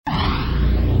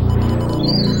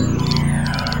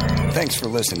Thanks for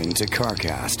listening to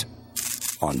CarCast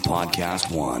on Podcast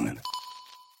One.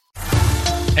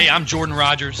 Hey, I'm Jordan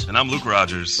Rogers. And I'm Luke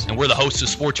Rogers. And we're the hosts of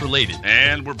Sports Related.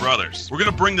 And we're brothers. We're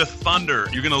going to bring the thunder.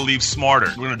 You're going to leave smarter.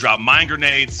 We're going to drop mind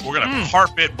grenades. We're going to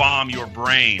carpet bomb your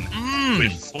brain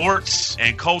with sports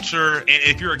and culture. And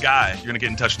if you're a guy, you're going to get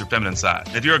in touch with your feminine side.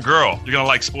 If you're a girl, you're going to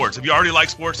like sports. If you already like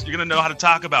sports, you're going to know how to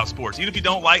talk about sports. Even if you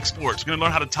don't like sports, you're going to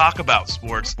learn how to talk about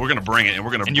sports. We're going to bring it, and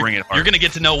we're going to bring it hard. You're going to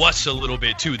get to know us a little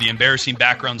bit, too. The embarrassing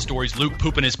background stories. Luke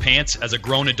pooping his pants as a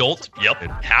grown adult. Yep,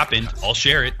 it happened. I'll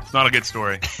share it. It's not a good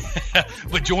story.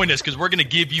 But join us because we're going to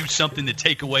give you something to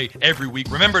take away every week.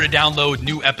 Remember to download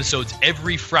new episodes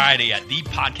every Friday at the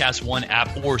Podcast One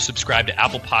app or subscribe to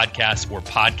Apple Podcasts or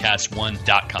podcastone.com.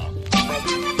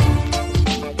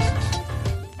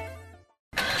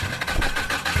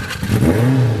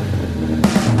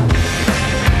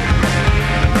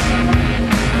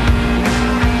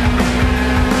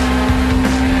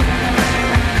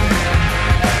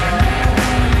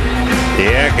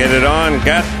 Yeah, get it on.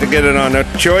 Got to get it on. No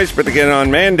choice but to get it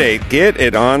on. Mandate. Get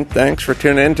it on. Thanks for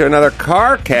tuning in to another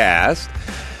CarCast.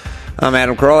 I'm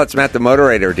Adam Kroll. That's Matt the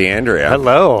Moderator, DeAndrea.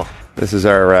 Hello. This is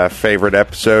our favorite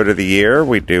episode of the year.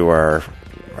 We do our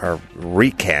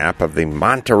recap of the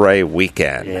Monterey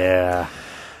weekend. Yeah.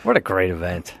 What a great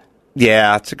event.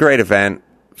 Yeah, it's a great event.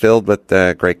 Filled with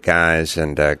great guys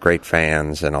and great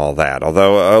fans and all that.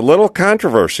 Although a little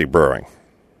controversy brewing.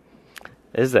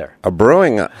 Is there? A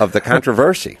brewing of the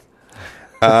controversy.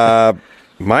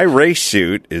 My race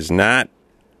suit is not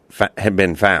had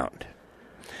been found.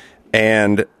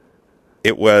 And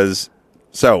it was,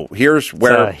 so here's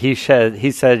where... he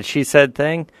said, she said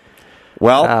thing?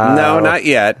 Well, no, not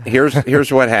yet.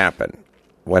 Here's what happened.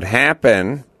 What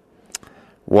happened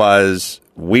was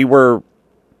we were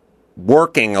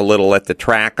working a little at the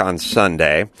track on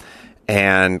Sunday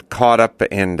and caught up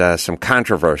in some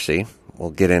controversy we'll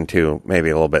get into maybe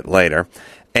a little bit later.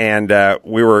 And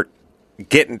we were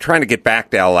trying to get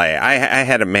back to L.A. I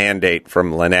had a mandate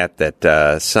from Lynette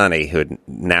that Sonny, who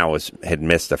had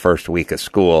missed the first week of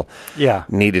school,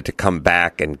 needed to come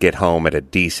back and get home at a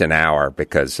decent hour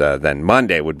because then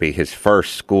Monday would be his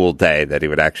first school day that he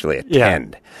would actually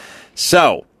attend. Yeah.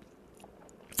 So,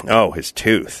 his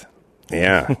tooth.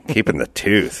 Yeah, keeping the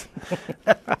tooth.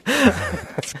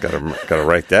 Got to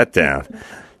write that down.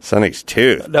 Sonny's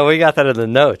tooth. No, we got that in the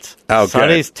notes. Oh,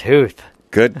 Sonny's tooth.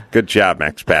 Good job,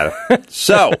 Max Bada.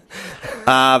 So,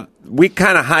 we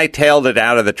kind of hightailed it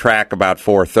out of the track about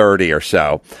 4:30 or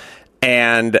so,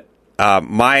 and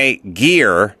my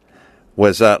gear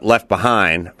was left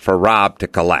behind for Rob to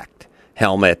collect,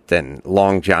 helmet and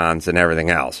long johns and everything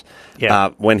else.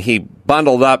 Yeah. When he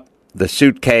bundled up the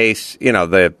suitcase,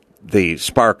 the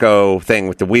Sparco thing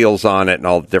with the wheels on it and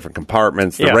all the different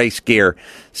compartments, the race gear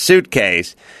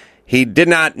suitcase, he did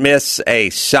not miss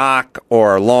a sock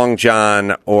or long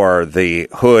john or the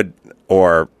hood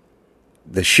or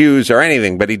the shoes or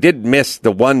anything, but he did miss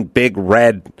the one big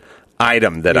red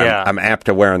item that I'm apt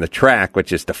to wear on the track,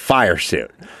 which is the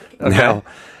firesuit. Okay.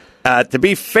 Now, to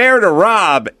be fair to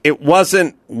Rob, it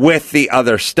wasn't with the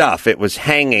other stuff. It was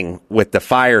hanging with the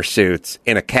firesuits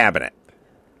in a cabinet.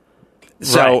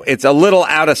 So it's a little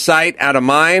out of sight, out of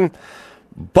mind.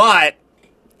 But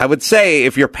I would say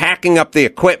if you're packing up the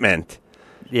equipment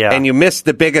and you miss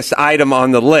the biggest item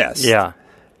on the list,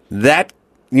 that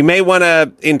you may want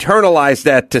to internalize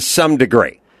that to some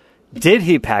degree. Did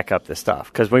he pack up the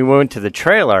stuff? Because when we went to the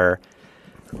trailer,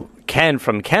 Ken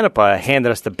from Canepa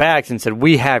handed us the bags and said,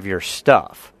 "We have your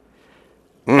stuff."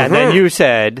 Mm-hmm. And then you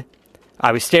said,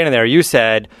 I was standing there, you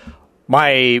said,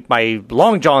 my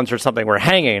long johns or something were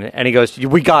hanging, and he goes,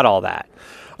 "We got all that."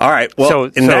 All right. Well,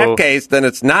 in that case, then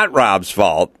it's not Rob's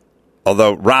fault,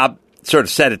 although Rob sort of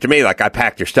said it to me like, "I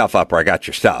packed your stuff up," or "I got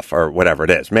your stuff," or whatever it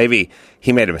is. Maybe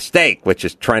he made a mistake, which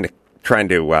is trying to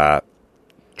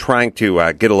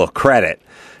get a little credit.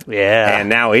 Yeah. And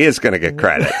now he is going to get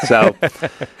credit. So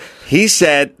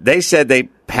they said they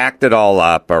packed it all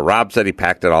up, or Rob said he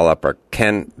packed it all up, or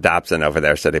Ken Dobson over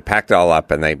there said they packed it all up,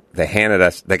 and they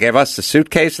gave us the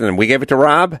suitcase, and then we gave it to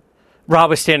Rob? Rob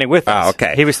was standing with us. Oh,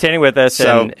 okay. He was standing with us,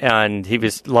 and he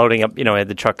was loading up, had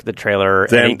the truck, the trailer,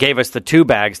 and he gave us the two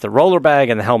bags, the roller bag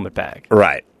and the helmet bag.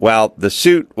 Right. Well, the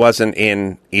suit wasn't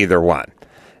in either one.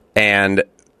 And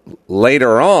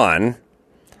later on,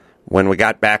 when we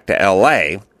got back to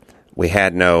L.A., we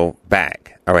had no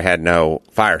bag, or we had no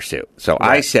fire suit. So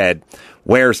I said,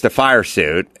 "Where's the fire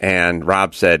suit?" And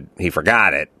Rob said he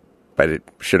forgot it, but it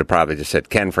should have probably just said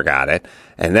Ken forgot it.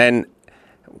 And then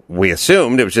we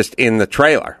assumed it was just in the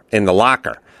trailer, in the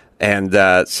locker. And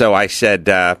so I said,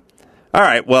 All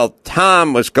right, well,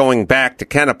 Tom was going back to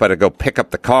Kenepa to go pick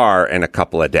up the car in a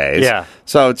couple of days. Yeah.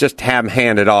 So just have him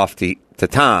hand it off to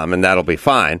Tom, and that'll be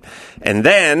fine. And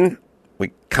then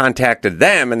we contacted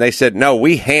them, and they said, no,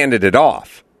 we handed it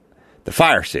off, the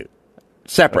firesuit,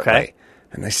 separately. Okay.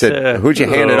 And they said, who'd you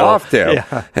hand it off to?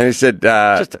 Yeah. And he said,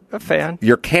 Just a fan.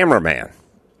 your cameraman.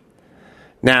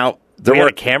 Now, We had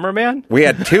a cameraman? we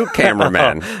had two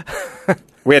cameramen.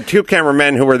 We had two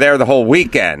cameramen who were there the whole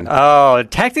weekend. Oh,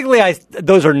 technically,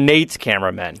 those are Nate's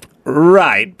cameramen.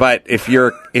 Right, but if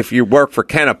you work for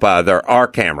Kenepa, there are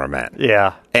cameramen.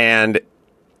 Yeah. And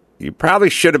you probably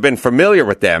should have been familiar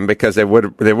with them because they were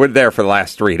there for the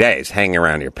last 3 days, hanging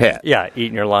around your pit. Yeah,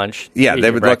 eating your lunch. Yeah, eating they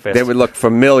your would breakfast. look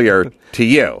familiar to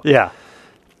you. Yeah.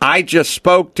 I just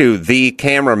spoke to the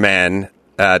cameramen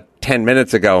 10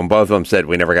 minutes ago, and both of them said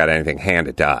we never got anything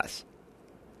handed to us.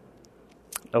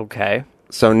 Okay.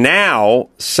 So now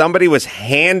somebody was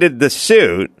handed the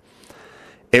suit.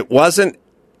 It wasn't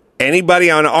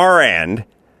anybody on our end.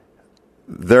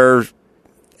 They're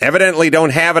evidently don't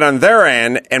have it on their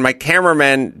end, and my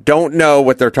cameramen don't know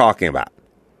what they're talking about.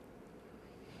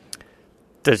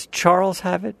 Does Charles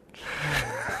have it?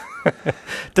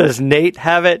 Does Nate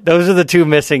have it? Those are the two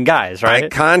missing guys, right? I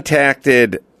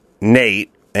contacted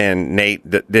Nate, and Nate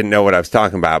didn't know what I was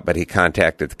talking about, but he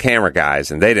contacted the camera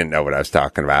guys, and they didn't know what I was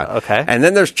talking about. Okay. And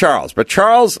then there's Charles, but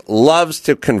Charles loves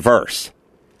to converse.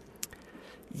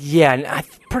 Yeah, and I'm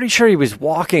pretty sure he was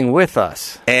walking with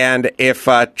us. And if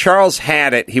Charles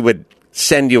had it, he would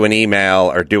send you an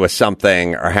email or do a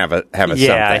something or have a something.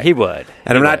 Yeah, he would.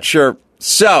 And I'm not sure.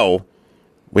 So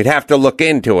we'd have to look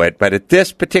into it. But at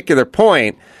this particular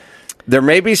point, there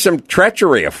may be some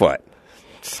treachery afoot.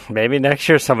 Maybe next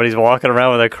year somebody's walking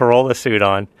around with a Corolla suit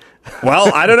on.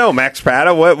 Well, I don't know, Max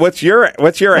Pata. What's your?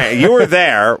 You were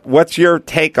there. What's your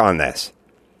take on this?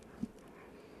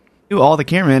 All the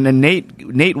cameramen, and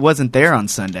Nate wasn't there on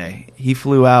Sunday. He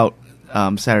flew out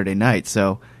Saturday night,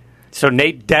 so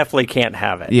Nate definitely can't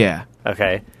have it. yeah.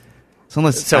 Okay. So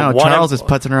unless So I don't know, one Charles of- is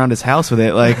putzing around his house with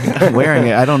it, like wearing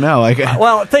it. I don't know. Like,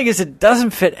 Well, the thing is, it doesn't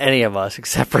fit any of us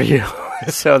except for you.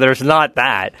 So there's not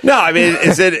that. No, I mean,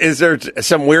 is there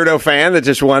some weirdo fan that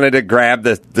just wanted to grab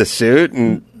the suit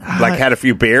and like had a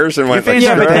few beers and went? fans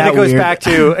Like, are Yeah, but then that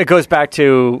it goes back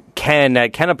to Ken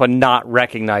at Kenepa not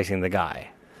recognizing the guy.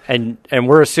 And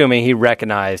we're assuming he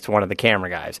recognized one of the camera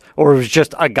guys, or it was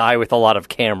just a guy with a lot of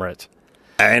cameras.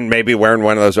 and maybe wearing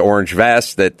one of those orange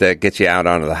vests that gets you out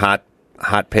onto the hot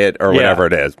pit or whatever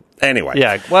it is. Anyway,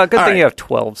 Yeah, well, good All thing right. you have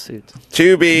 12 suits.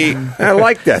 To be, I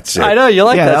like that suit. I know you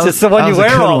like Yeah, that. that It's was- just the one that you was a wear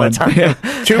good all one. the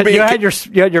time. To be- you had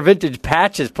your vintage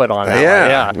patches put on. That one, Yeah,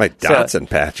 yeah, my Dotson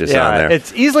patches on there.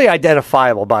 It's easily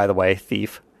identifiable, by the way,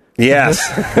 thief. Yes,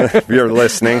 if you're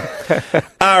listening.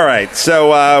 All right,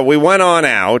 so we went on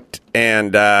out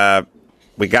and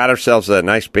we got ourselves a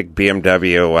nice big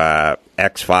BMW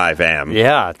X5M.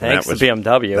 Yeah, thanks That was- to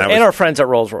BMW that and was- our friends at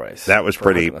Rolls-Royce. That was for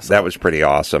pretty. hooking us That up. was pretty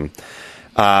awesome.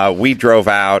 We drove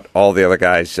out. All the other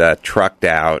guys trucked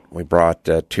out. We brought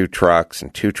 2 trucks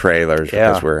and 2 trailers Yeah.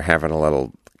 because we were having a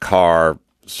little car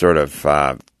sort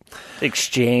of.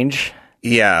 Exchange,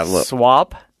 Yeah,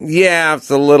 swap. yeah. It's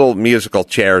the little musical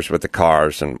chairs with the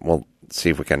cars, and we'll see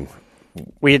if we can.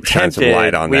 We Shine some attempted.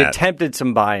 light on we that. attempted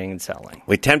some buying and selling.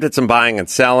 We attempted some buying and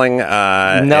selling.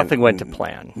 Nothing and went to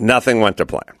plan. Nothing went to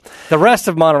plan. The rest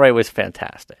of Monterey was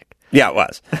fantastic. Yeah, it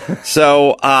was.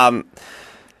 So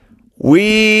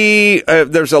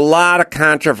there's a lot of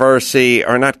controversy,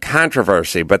 or not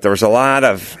controversy, but there was a lot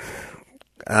of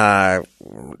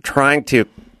trying to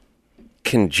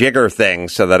conjigger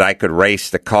things so that I could race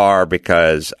the car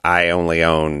because I only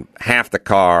own half the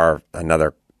car.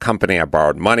 Another company I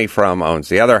borrowed money from owns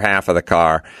the other half of the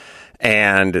car.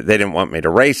 And they didn't want me to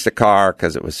race the car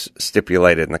because it was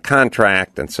stipulated in the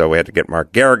contract, and so we had to get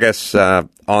Mark Garrigus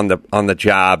on the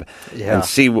job and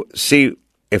see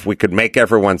if we could make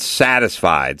everyone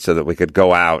satisfied so that we could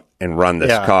go out and run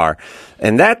this car.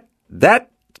 And that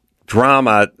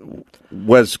drama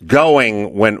was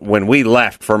going when we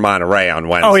left for Monterey on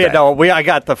Wednesday. Oh yeah, no, I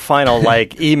got the final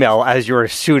email as you were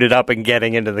suited up and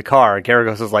getting into the car.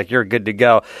 Garagos was like, "You're good to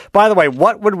go." By the way,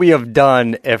 what would we have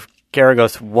done if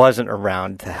Garagos wasn't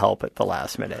around to help at the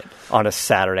last minute on a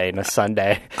Saturday and a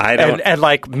Sunday, and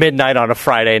like midnight on a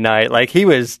Friday night? Like he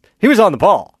was on the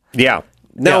ball. Yeah.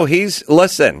 No,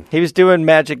 listen. He was doing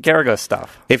magic Garagos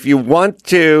stuff. If you want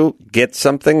to get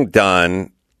something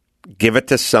done, give it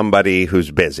to somebody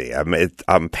who's busy.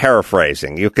 I'm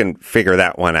paraphrasing. You can figure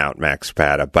that one out, Max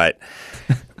Pata. But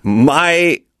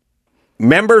my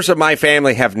members of my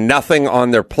family have nothing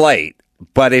on their plate.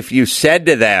 But if you said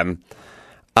to them,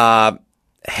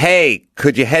 hey,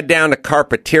 could you head down to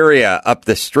Carpeteria up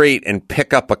the street and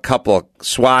pick up a couple of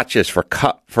swatches for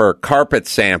carpet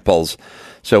samples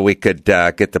so we could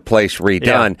get the place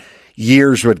redone? Yeah.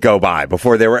 Years would go by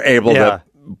before they were able to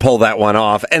pull that one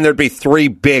off. And there'd be 3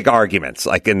 big arguments,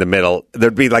 like in the middle.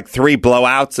 There'd be like 3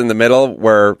 blowouts in the middle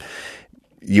where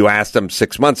you asked them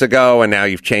 6 months ago and now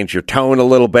you've changed your tone a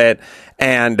little bit.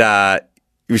 And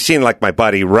you've seen like my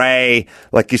buddy Ray,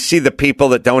 like you see the people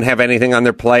that don't have anything on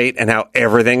their plate and how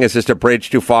everything is just a bridge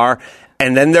too far.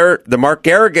 And then they're the Mark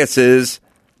Garriguses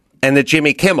and the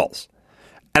Jimmy Kimmels.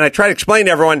 And I try to explain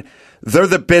to everyone, they're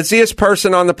the busiest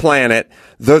person on the planet.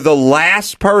 They're the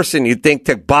last person you'd think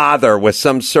to bother with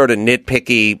some sort of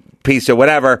nitpicky piece of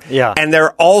whatever. Yeah. And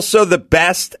they're also the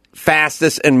best,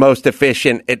 fastest, and most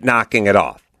efficient at knocking it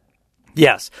off.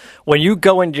 Yes. When you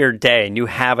go into your day and you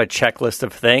have a checklist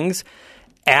of things,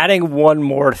 adding one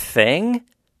more thing,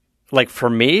 like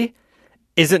for me,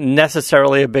 isn't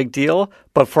necessarily a big deal.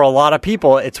 But for a lot of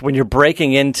people, it's when you're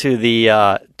breaking into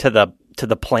the to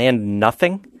the planned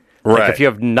nothing. Right. Like if you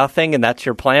have nothing and that's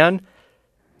your plan,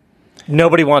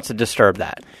 nobody wants to disturb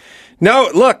that.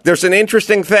 No, look, there's an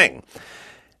interesting thing.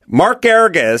 Mark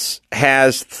Garrigus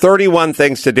has 31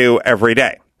 things to do every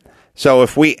day. So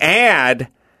if we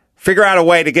figure out a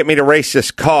way to get me to race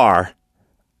this car,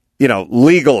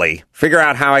 legally, figure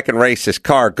out how I can race this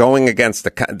car going against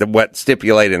what's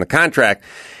stipulated in the contract,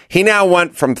 he now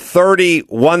went from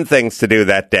 31 things to do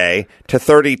that day to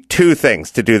 32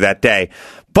 things to do that day.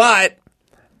 But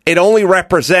it only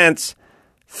represents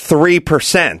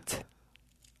 3%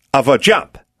 of a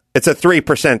jump. It's a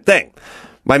 3% thing.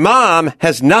 My mom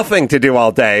has nothing to do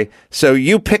all day, so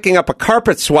you picking up a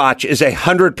carpet swatch is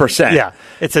 100%. Yeah,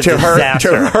 it's a disaster.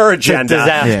 To her agenda,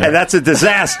 and that's a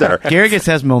disaster. Garrigus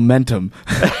has momentum,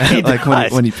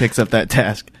 like when he picks up that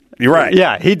task. You're right.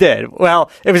 Yeah, he did. Well,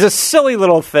 it was a silly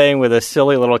little thing with a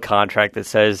silly little contract that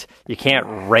says you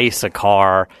can't race a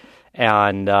car.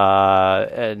 And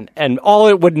all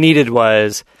it would needed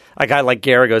was a guy like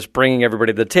Garrigus bringing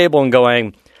everybody to the table and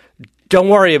going, don't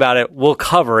worry about it. We'll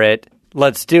cover it.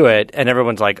 Let's do it. And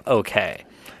everyone's like, okay.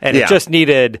 And it just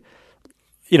needed,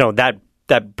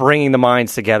 that bringing the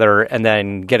minds together and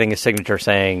then getting a signature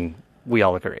saying, we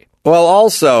all agree. Well,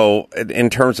 also, in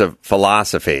terms of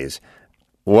philosophies,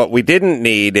 what we didn't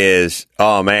need is,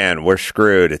 oh, man, we're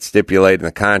screwed. It's stipulated in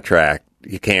the contract.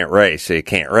 You can't race, so you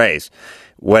can't race.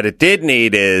 What it did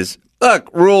need is, look,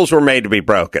 rules were made to be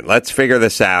broken. Let's figure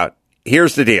this out.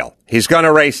 Here's the deal. He's going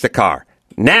to race the car.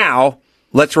 Now,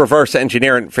 let's reverse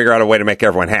engineer it and figure out a way to make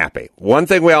everyone happy. One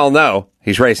thing we all know,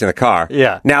 he's racing the car.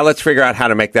 Yeah. Now let's figure out how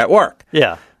to make that work.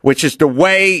 Yeah. Which is the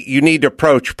way you need to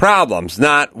approach problems,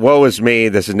 not, woe is me,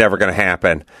 this is never going to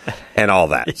happen, and all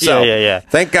that. So,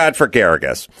 thank God for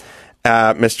Garrigus.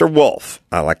 Mr. Wolf,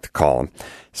 I like to call him.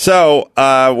 So,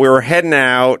 we were heading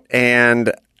out,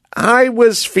 and I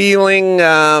was feeling,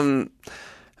 I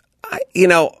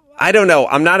don't know.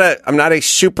 I'm not a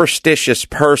superstitious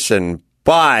person,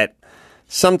 but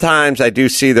sometimes I do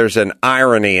see there's an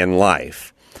irony in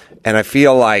life. And I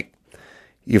feel like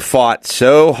you fought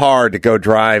so hard to go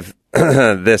drive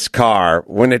this car.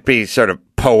 Wouldn't it be sort of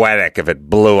poetic if it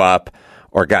blew up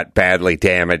or got badly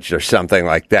damaged or something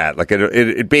like that? Like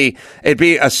it'd be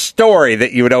a story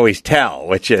that you would always tell,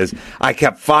 which is I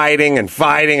kept fighting and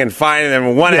fighting and fighting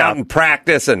and went out in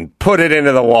practice and put it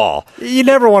into the wall. You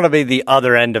never want to be the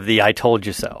other end of the I told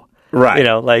you so. Right.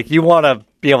 You want to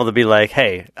be able to be like,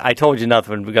 hey, I told you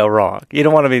nothing would go wrong. You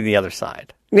don't want to be the other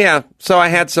side. Yeah, so I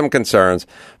had some concerns,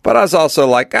 but I was also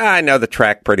like, I know the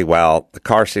track pretty well. The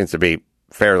car seems to be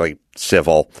fairly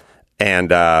civil,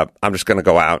 and I'm just going to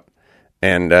go out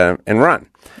and run.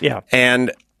 Yeah.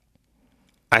 And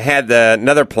I had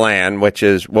another plan, which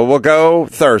is, we'll go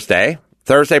Thursday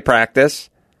practice,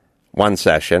 1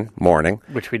 session, morning.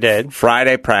 Which we did.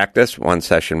 Friday practice, 1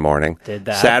 session, morning. Did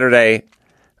that. Saturday,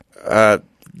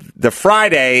 the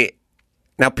Friday,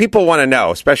 now people want to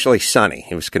know, especially Sonny,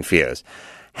 he was confused.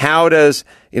 How does,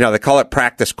 they call it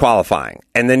practice qualifying,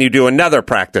 and then you do another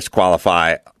practice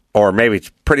qualify, or maybe it's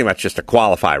pretty much just a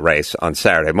qualify race on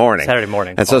Saturday morning.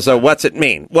 And so what's it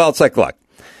mean? Well, it's like, look,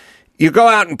 you go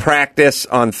out and practice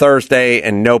on Thursday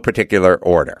in no particular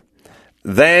order.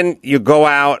 Then you go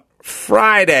out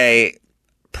Friday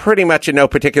pretty much in no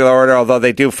particular order, although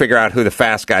they do figure out who the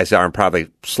fast guys are and probably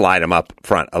slide them up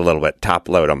front a little bit, top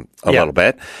load them a little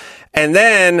bit. And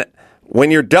then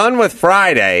when you're done with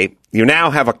Friday, you now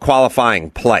have a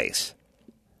qualifying place.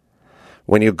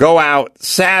 When you go out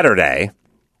Saturday,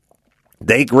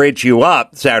 they grid you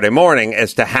up Saturday morning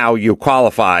as to how you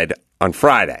qualified on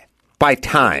Friday. By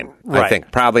time, I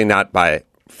think. Probably not by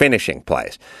finishing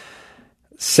place.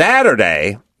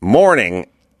 Saturday morning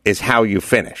is how you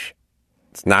finish.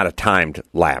 It's not a timed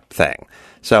lap thing.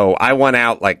 So I went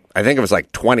out I think it was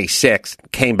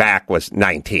 26th, came back was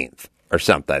 19th or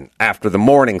something after the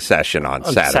morning session on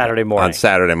Saturday morning. On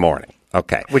Saturday morning.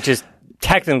 Okay. Which is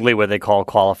technically what they call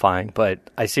qualifying, but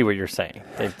I see what you're saying.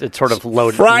 It's sort of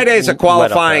loaded. Friday's a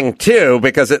qualifying too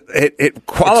because it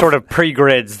sort of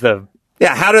pre-grids the.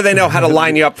 Yeah, how do they know how to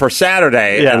line you up for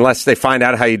Saturday unless they find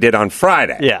out how you did on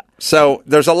Friday? Yeah. So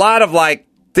there's a lot of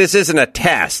this isn't a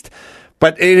test,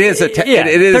 but it is a test. Yeah,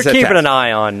 they're keeping test. an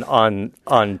eye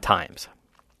on times.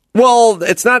 Well,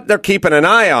 it's not they're keeping an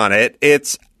eye on it.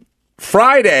 It's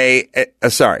Thursday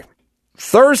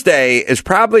is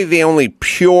probably the only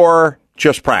pure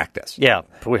just practice. Yeah,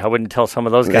 I wouldn't tell some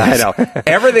of those guys. I know.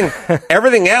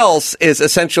 Everything else is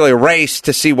essentially a race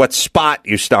to see what spot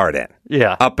you start in.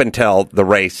 Yeah. Up until the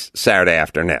race Saturday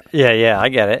afternoon. Yeah, I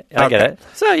get it. I get it.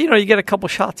 So, you get a couple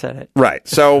shots at it. Right.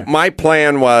 So my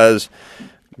plan was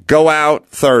go out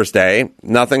Thursday,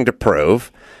 nothing to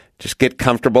prove, just get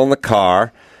comfortable in the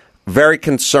car. Very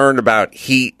concerned about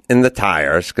heat in the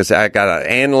tires because I got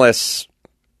endless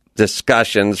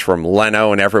discussions from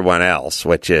Leno and everyone else,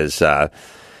 which is, they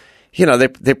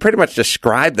pretty much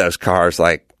describe those cars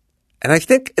and I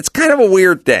think it's kind of a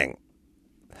weird thing.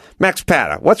 Max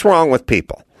Pata, what's wrong with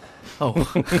people? Oh,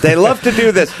 they love to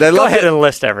do this. Go ahead and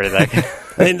list everything.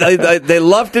 they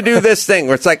love to do this thing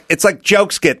where it's like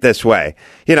jokes get this way.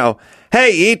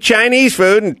 Hey, you eat Chinese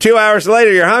food, and 2 hours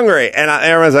later you're hungry, and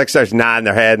everyone's starts nodding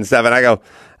their head and stuff, and I go,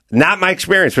 not my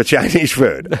experience with Chinese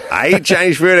food. I eat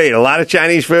Chinese food. I eat a lot of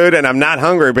Chinese food, and I'm not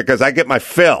hungry because I get my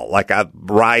fill,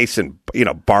 rice and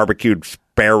barbecued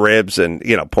spare ribs and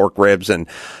pork ribs and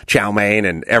chow mein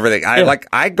and everything.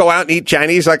 I go out and eat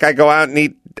Chinese like I go out and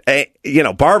eat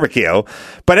barbecue.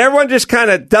 But everyone just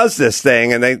kind of does this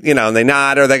thing, and they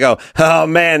nod or they go, oh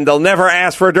man, they'll never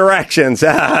ask for directions.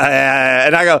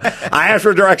 And I go, I ask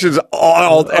for directions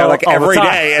all every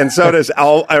day, and so does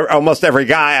almost every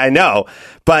guy I know.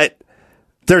 But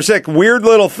there's weird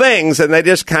little things, and they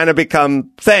just kind of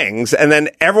become things, and then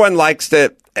everyone likes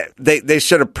to. They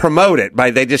sort of promote it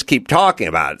they just keep talking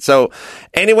about it. So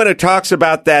anyone who talks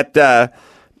about that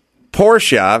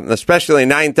Porsche, especially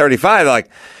 935,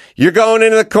 you're going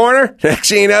into the corner. Next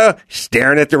thing you know,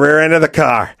 staring at the rear end of the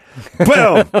car.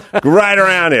 Boom! Right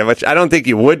around him, which I don't think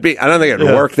you would be. I don't think it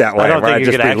would work that way. I'd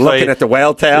just be looking at the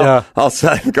whale tail, all of a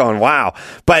sudden going, wow.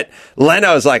 But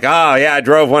Leno's oh, yeah, I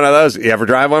drove one of those. You ever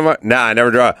drive one? No, I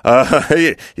never drove.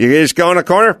 You just go in a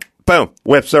corner, boom,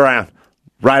 whips around,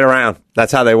 right around.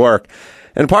 That's how they work.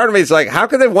 And part of me is how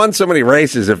could they have won so many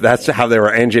races if that's how they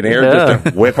were engineered, just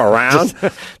to whip around?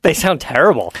 They sound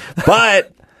terrible.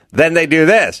 But then they do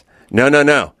this.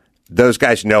 No. Those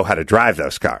guys know how to drive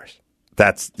those cars.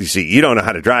 You don't know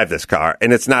how to drive this car,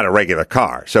 and it's not a regular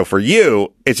car. So for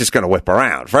you, it's just going to whip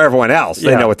around. For everyone else,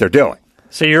 they know what they're doing.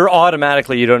 So you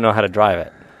don't know how to drive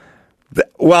it.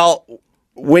 Well,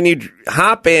 when you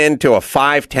hop into a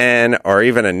 510 or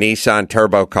even a Nissan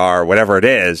turbo car, whatever it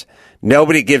is,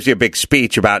 nobody gives you a big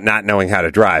speech about not knowing how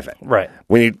to drive it. Right.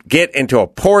 When you get into a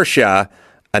Porsche,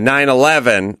 a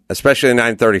 911, especially a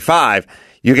 935,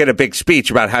 you get a big speech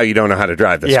about how you don't know how to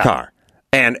drive this car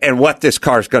and what this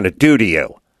car is going to do to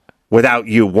you without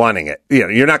you wanting it.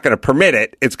 You're not going to permit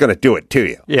it. It's going to do it to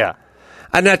you. Yeah.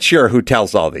 I'm not sure who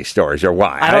tells all these stories or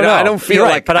why. I don't know. I don't feel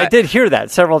right, but I did hear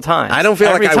that several times. I don't feel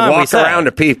like I walk around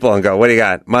to people and go, what do you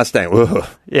got? Mustang. Ooh.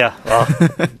 Yeah. Well.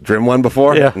 Driven one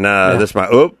before? Yeah. No, this might.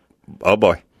 Oh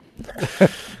boy.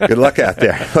 Good luck out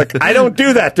there. I don't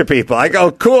do that to people. I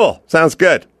go, cool. Sounds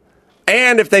good.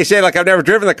 And if they say, I've never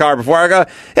driven the car before, I go,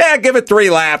 yeah, give it 3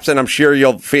 laps, and I'm sure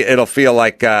it'll feel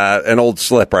like an old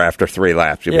slipper after 3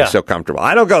 laps. You'll be so comfortable.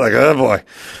 I don't go oh, boy.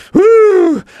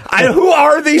 Woo! Who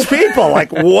are these people?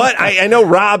 What? I know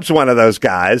Rob's one of those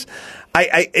guys.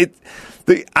 I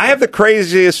have the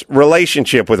craziest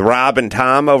relationship with Rob and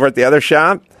Tom over at the other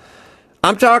shop.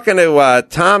 I'm talking to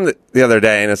Tom the other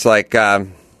day, and it's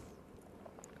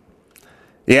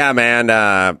yeah,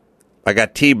 man, I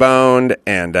got T-boned,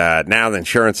 and now the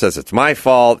insurance says it's my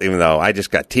fault, even though I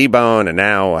just got T-boned, and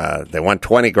now they want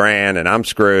 $20,000, and I'm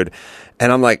screwed.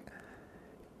 And I'm like,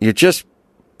 you're just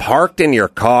parked in your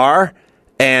car,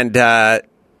 and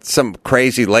some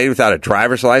crazy lady without a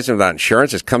driver's license, without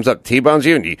insurance, just comes up, T-bones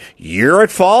you, and you're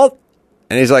at fault?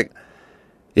 And he's like,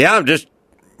 yeah, I'm just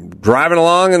driving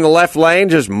along in the left lane,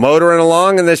 just motoring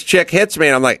along, and this chick hits me,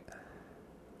 and I'm like,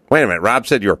 wait a minute, Rob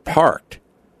said you're parked.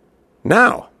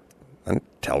 No. I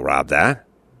didn't tell Rob that.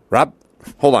 Rob,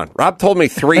 hold on. Rob told me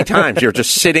 3 times you're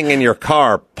just sitting in your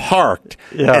car parked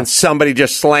and somebody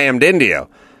just slammed into you.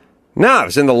 No, I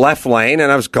was in the left lane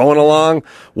and I was going along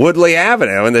Woodley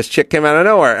Avenue and this chick came out of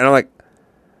nowhere. And I'm like,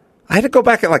 I had to go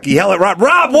back and like yell at Rob.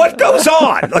 Rob, what goes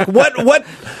on? Like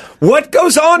what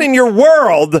goes on in your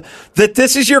world that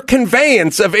this is your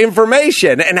conveyance of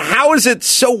information? And how is it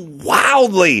so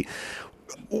wildly?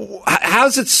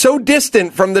 How's it so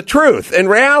distant from the truth and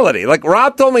reality? Like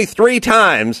Rob told me 3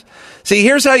 times. See,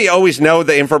 here's how you always know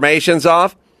the information's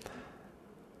off.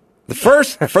 For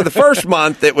the first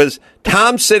month, it was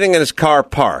Tom sitting in his car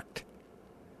parked.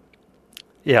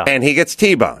 Yeah. And he gets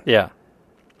T-boned. Yeah.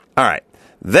 All right.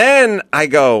 Then I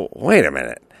go, wait a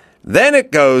minute. Then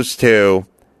it goes to,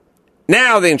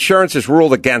 now the insurance has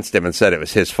ruled against him and said it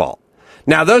was his fault.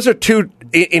 Now, those are 2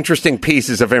 interesting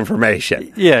pieces of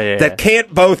information that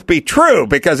can't both be true,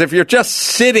 because if you're just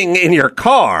sitting in your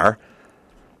car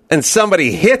and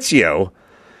somebody hits you,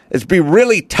 it'd be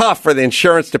really tough for the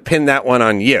insurance to pin that one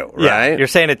on you, right? Yeah, you're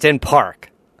saying it's in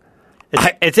park.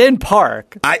 It's in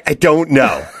park. I don't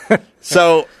know.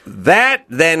 So that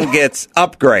then gets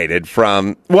upgraded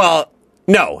from, well,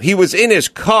 no, he was in his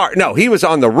car. No, he was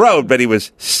on the road, but he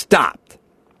was stopped.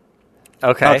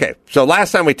 Okay. So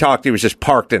last time we talked, he was just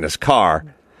parked in his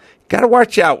car. Got to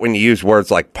watch out when you use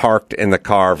words like parked in the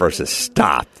car versus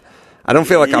stopped. I don't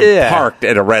feel like I'm parked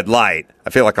at a red light. I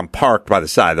feel like I'm parked by the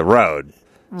side of the road.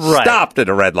 Right. Stopped at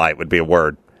a red light would be a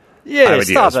word. Yeah,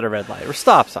 stopped at a red light or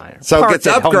stop sign. So it gets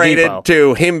upgraded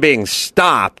to him being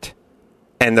stopped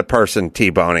and the person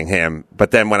T-boning him.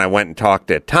 But then when I went and talked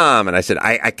to Tom and I said,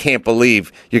 I can't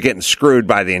believe you're getting screwed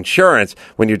by the insurance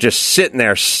when you're just sitting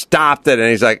there stopped it. And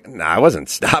he's like, no, I wasn't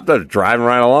stopped. I was driving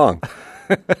right along.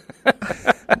 And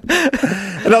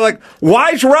I'm like, why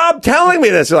is Rob telling me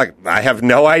this? He's like, I have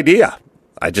no idea.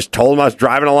 I just told him I was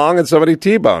driving along and somebody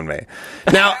T-boned me.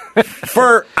 Now,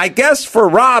 I guess for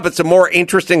Rob, it's a more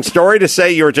interesting story to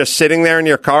say you were just sitting there in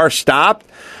your car stopped.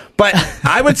 But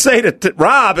I would say to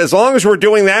Rob, as long as we're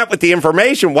doing that with the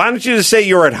information, why don't you just say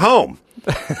you're at home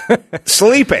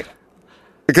sleeping?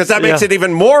 Because that makes it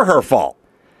even more her fault.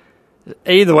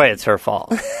 Either way, it's her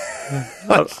fault.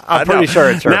 I'm pretty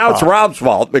sure it's her fault. Now it's Rob's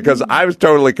fault because I was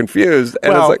totally confused.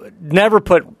 And well, it's like, never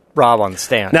put Rob on the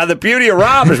stand. Now, the beauty of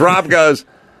Rob is Rob goes,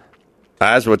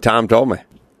 that's what Tom told me.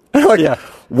 I'm like,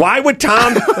 why would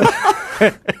Tom...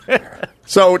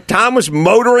 So Tom was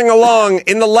motoring along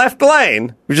in the left lane.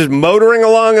 He was just motoring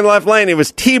along in the left lane. He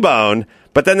was T-boned.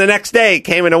 But then the next day, he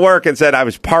came into work and said, I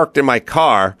was parked in my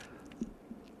car.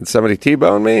 Did somebody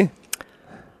T-bone me?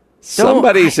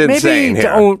 Somebody's insane here.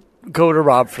 Don't go to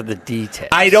Rob for the details.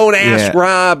 I don't ask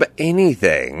Rob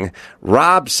anything.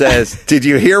 Rob says, did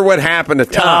you hear what happened to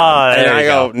Tom? And I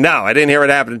go, no, I didn't hear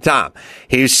what happened to Tom.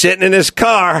 He was sitting in his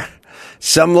car.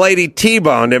 Some lady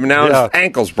T-boned him, and now his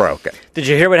ankle's broken. Did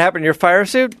you hear what happened to your fire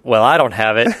suit? Well, I don't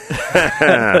have it.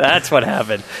 That's what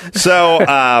happened. So,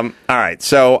 all right.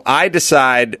 So I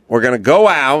decide we're going to go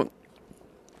out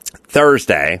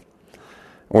Thursday.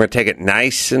 We're going to take it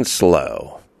nice and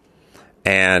slow.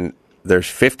 And there's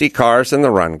 50 cars in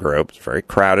the run group. It's a very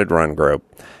crowded run group.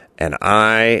 And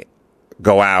I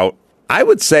go out, I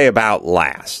would say about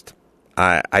last.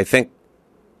 I think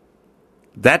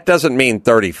that doesn't mean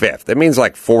 35th. It means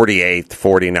like 48th,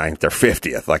 49th, or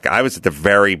 50th. Like I was at the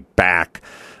very back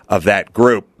of that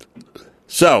group.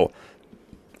 So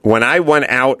when I went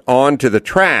out onto the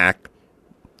track,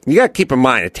 you got to keep in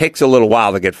mind, it takes a little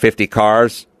while to get 50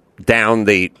 cars down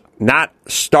not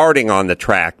starting on the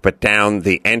track, but down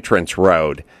the entrance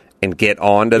road and get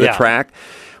onto the track.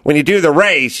 When you do the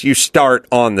race, you start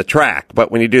on the track.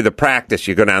 But when you do the practice,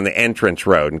 you go down the entrance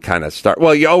road and kind of start.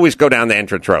 Well, you always go down the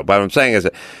entrance road. But what I'm saying is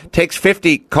it takes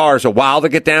 50 cars a while to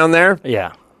get down there.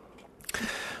 Yeah.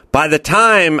 By the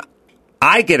time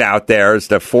I get out there as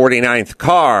the 49th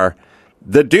car,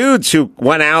 the dudes who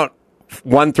went out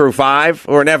 1 through 5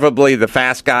 were inevitably the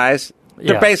fast guys.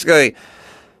 They're basically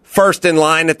first in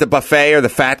line at the buffet are the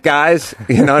fat guys.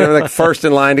 You know what I mean? Like first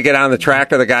in line to get on the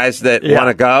track are the guys that want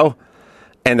to go.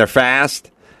 And they're fast.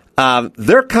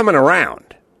 They're coming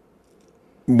around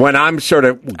when I'm sort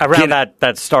of around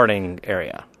that starting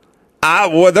area.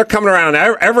 Well, they're coming around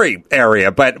every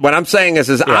area. But what I'm saying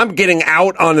is I'm getting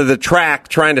out onto the track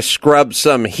trying to scrub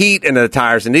some heat into the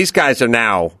tires, and these guys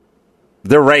they're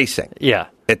racing. Yeah.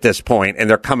 At this point, and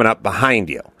they're coming up behind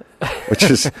you, which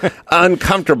is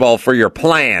uncomfortable for your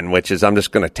plan. Which is I'm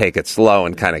just going to take it slow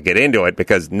and kind of get into it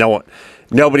because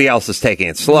nobody else is taking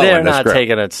it slow. They're not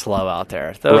taking it slow out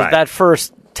there. That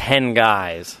first 10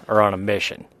 guys are on a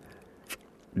mission.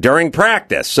 During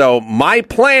practice. So my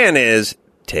plan is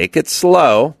take it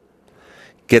slow,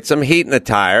 get some heat in the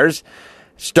tires,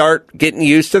 start getting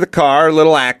used to the car, a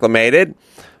little acclimated.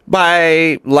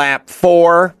 By lap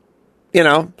 4,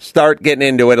 start getting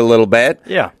into it a little bit.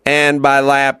 Yeah. And by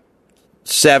lap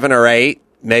 7 or 8,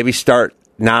 maybe start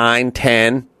 9,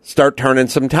 10, start turning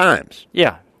some times.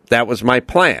 Yeah. That was my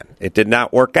plan. It did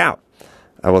not work out.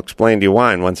 I will explain to you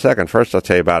why in 1 second. First, I'll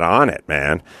tell you about On It,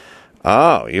 man.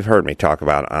 Oh, you've heard me talk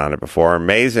about On It before.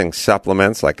 Amazing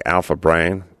supplements like Alpha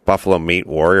Brain, Buffalo Meat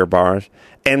Warrior Bars,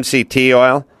 MCT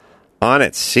oil. On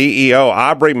It CEO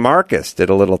Aubrey Marcus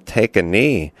did a little take a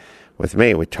knee with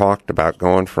me. We talked about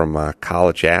going from a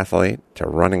college athlete to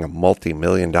running a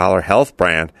multi-million-dollar health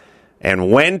brand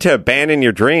and when to abandon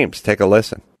your dreams. Take a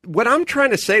listen. What I'm trying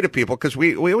to say to people, because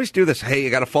we always do this, hey, you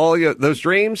got to follow those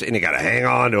dreams and you got to hang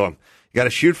on to them. You got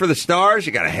to shoot for the stars.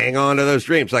 You got to hang on to those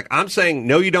dreams. Like I'm saying,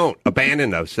 no, you don't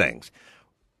abandon those things.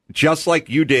 Just like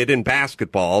you did in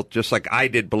basketball, just like I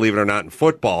did, believe it or not, in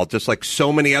football, just like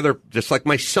so many other, just like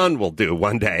my son will do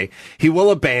one day. He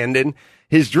will abandon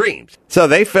his dreams. So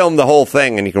they filmed the whole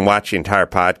thing, and you can watch the entire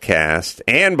podcast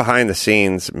and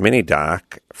behind-the-scenes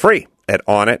mini-doc free at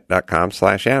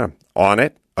onit.com/Adam.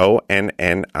 Onit,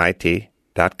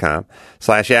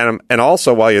 ONNIT.com/Adam. And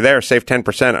also, while you're there, save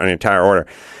 10% on your entire order.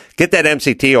 Get that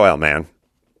MCT oil, man.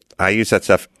 I use that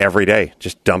stuff every day.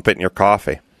 Just dump it in your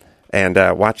coffee. And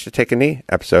watch the Take a Knee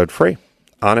episode free.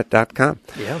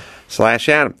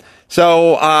 Onit.com/Adam.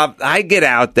 So I get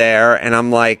out there, and I'm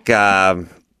like,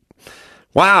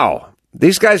 wow,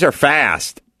 these guys are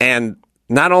fast. And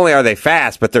not only are they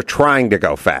fast, but they're trying to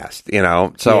go fast, you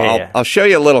know. So I'll show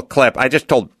you a little clip. I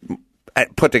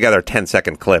put together a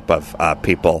 10-second clip of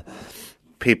people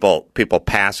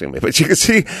passing me. But you can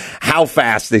see how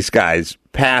fast these guys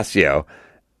pass you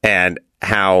and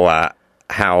how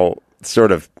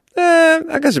sort of,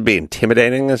 I guess it'd be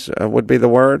intimidating would be the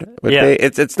word.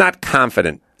 It's not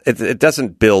confident. It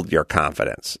doesn't build your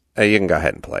confidence. You can go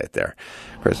ahead and play it there.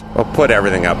 Chris, we'll put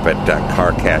everything up at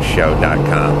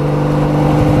carcastshow.com.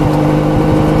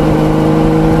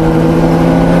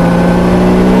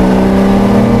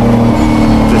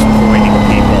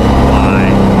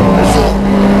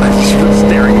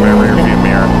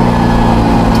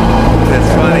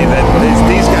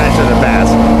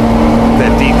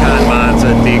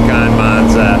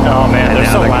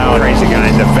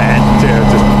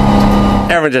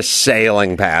 Just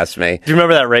sailing past me. Do you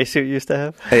remember that race suit you used to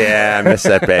have? Yeah, I miss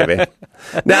that baby.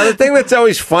 Now, the thing that's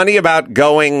always funny about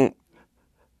going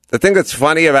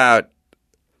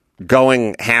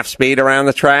half speed around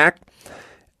the track,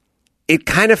 it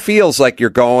kind of feels like you're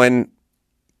going,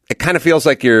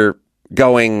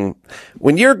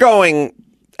 when you're going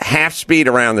half speed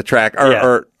around the track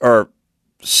or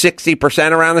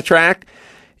 60% around the track,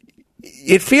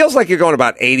 it feels like you're going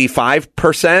about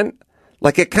 85%.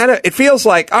 Like it feels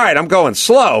like, all right, I'm going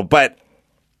slow, but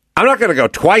I'm not going to go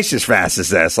twice as fast as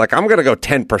this. Like I'm going to go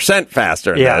 10%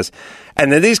 faster than this.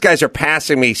 And then these guys are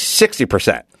passing me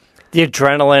 60%. The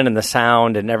adrenaline and the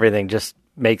sound and everything just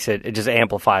makes it just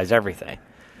amplifies everything.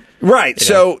 Right.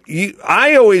 So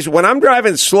I always, when I'm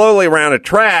driving slowly around a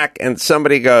track and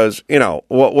somebody goes, you know,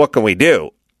 what can we do?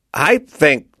 I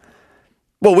think,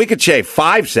 well, we could shave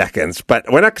 5 seconds, but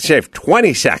we're not going to shave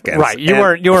 20 seconds. Right. You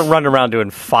weren't running around doing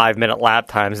 5-minute lap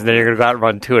times, and then you're going to go out and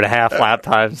run 2.5 lap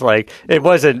times. Like, it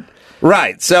wasn't.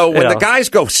 Right. So when the guys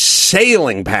go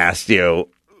sailing past you,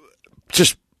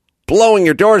 just blowing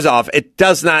your doors off, it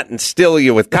does not instill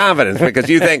you with confidence because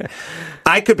you think,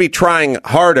 I could be trying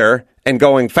harder and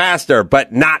going faster,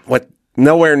 but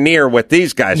nowhere near what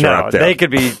these guys are up to. They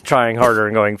could be trying harder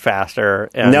and going faster.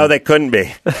 No, they couldn't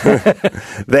be.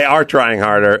 They are trying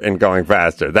harder and going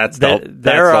faster. That's the whole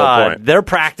point. Their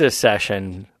practice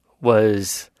session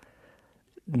was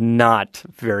not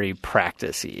very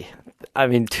practice-y. I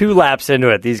mean, 2 laps into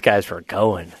it, these guys were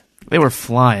going. They were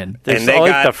flying. And they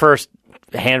got the first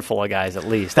handful of guys at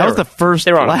least. That was the first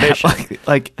they were on lap. a mission.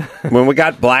 like when we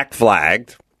got black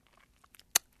flagged,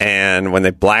 and when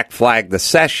they black flagged the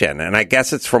session, and I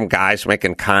guess it's from guys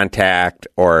making contact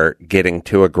or getting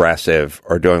too aggressive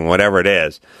or doing whatever it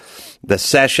is, the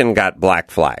session got black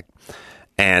flagged.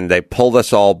 And they pulled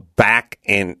us all back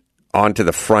in onto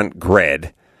the front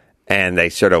grid, and they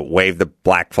sort of waved the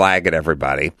black flag at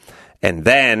everybody. And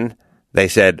then they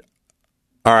said,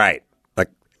 all right, like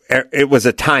it was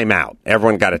a timeout.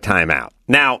 Everyone got a timeout.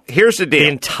 Now, here's the deal. The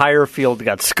entire field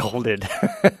got scolded.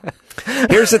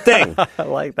 Here's the thing. I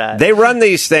like that. They run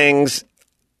these things,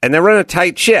 and they run a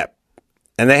tight ship,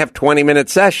 and they have 20-minute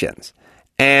sessions.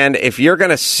 And if you're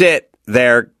going to sit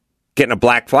there getting a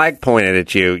black flag pointed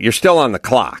at you, you're still on the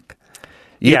clock.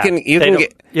 You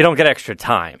don't get extra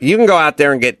time. You can go out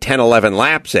there and get 10, 11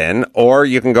 laps in, or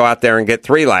you can go out there and get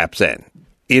 3 laps in.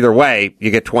 Either way, you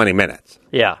get 20 minutes.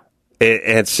 Yeah.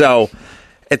 And so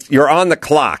you're on the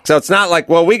clock. So it's not like,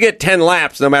 well, we get 10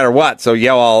 laps no matter what, so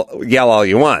yell all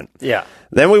you want. Yeah.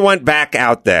 Then we went back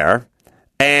out there,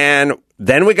 and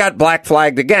then we got black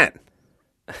flagged again.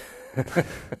 And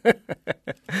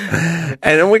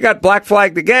then we got black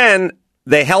flagged again.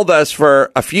 They held us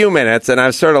for a few minutes, and I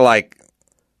was sort of like,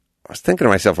 I was thinking to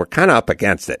myself, we're kind of up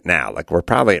against it now. Like, we're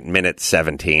probably at minute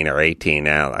 17 or 18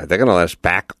 now. Are they going to let us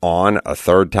back on a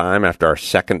third time after our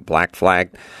second black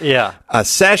flag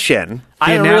session?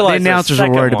 I didn't realize the announcers were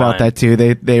worried about that, too.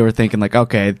 They were thinking, like,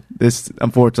 okay,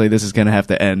 unfortunately, this is going to have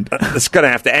to end. It's going to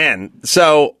have to end.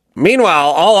 So, meanwhile,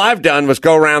 all I've done was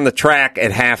go around the track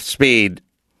at half speed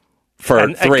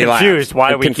for 3 laps. Confused.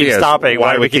 Why do we keep stopping?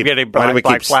 Why do we keep getting black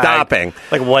flag? Stopping?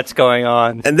 Like, what's going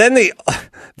on? And then the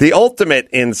ultimate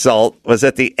insult was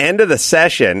at the end of the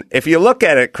session. If you look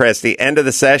at it, Chris, the end of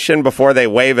the session before they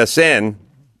wave us in,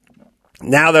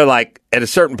 now they're like, at a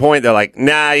certain point, they're like, come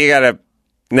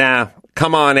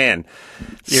on in.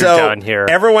 You're done here.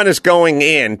 Everyone is going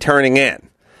in, turning in.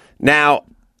 Now,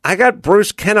 I got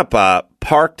Bruce Kenepa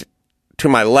parked to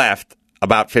my left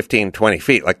about 15, 20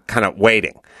 feet, like kind of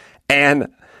waiting. And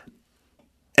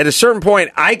at a certain point,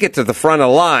 I get to the front of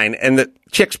the line, and the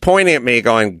chick's pointing at me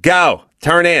going, go,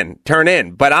 turn in.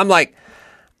 But I'm like,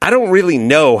 I don't really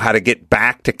know how to get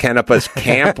back to Kenepa's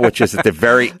camp, which is at the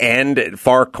very end,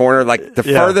 far corner, like the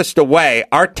furthest away.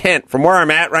 Our tent, from where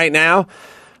I'm at right now,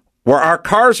 where our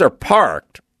cars are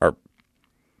parked, or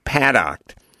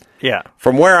paddocked,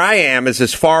 from where I am is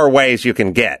as far away as you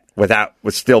can get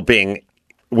with still being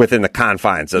within the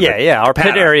confines of the Our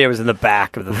paddock. pit area was in the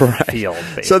back of the field,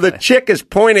 basically. So the chick is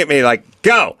pointing at me like,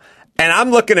 go. And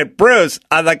I'm looking at Bruce.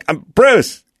 I'm like,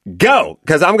 Bruce, go.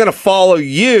 Because I'm going to follow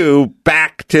you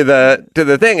back to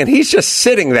the thing. And he's just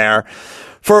sitting there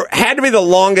had to be the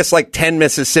longest, 10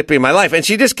 Mississippi in my life. And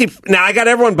she just keeps, now I got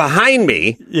everyone behind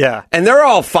me. Yeah. And they're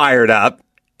all fired up.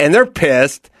 And they're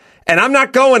pissed. And I'm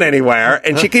not going anywhere.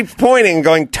 And she keeps pointing and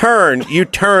going, turn, you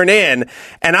turn in.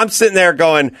 And I'm sitting there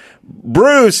going,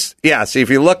 Bruce, see, if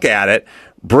you look at it,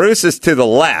 Bruce is to the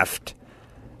left.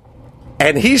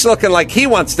 And he's looking like he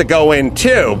wants to go in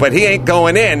too, but he ain't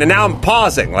going in. And now I'm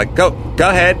pausing, like, go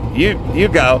ahead, you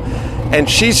go. And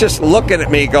she's just looking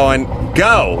at me going,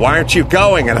 go, why aren't you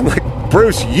going? And I'm like,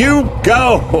 Bruce, you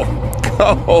go.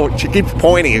 She keeps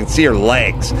pointing. You can see her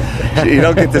legs. You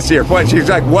don't get to see her point. She's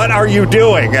like, what are you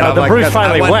doing? And I'm the like, Bruce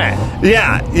finally went.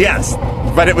 Yes.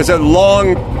 But it was a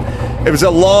long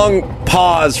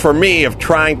pause for me of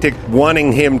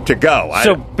wanting him to go.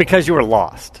 So because you were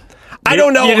lost. I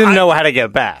don't know. You didn't know how to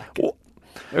get back.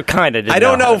 Kind of. I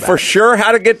don't know for sure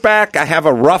how to get back. I have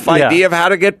a rough idea of how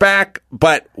to get back,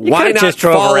 but why not just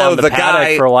drove follow around the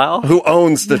guy for a while? Who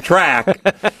owns the track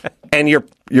and you're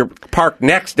parked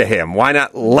next to him? Why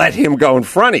not let him go in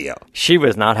front of you? She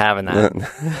was not having that.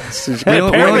 We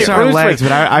only saw her legs,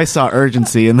 but I saw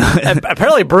urgency in the.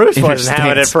 Apparently, Bruce wasn't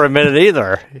having it for a minute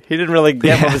either. He didn't really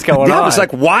get what was going on. I was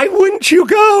like, why wouldn't you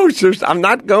go? I'm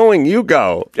not going. You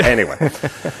go. Anyway,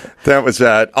 that was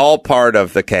all part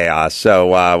of the chaos.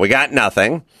 So we got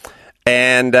nothing.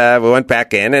 And we went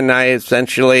back in, and I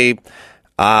essentially,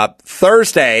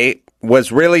 Thursday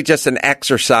was really just an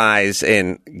exercise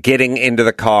in getting into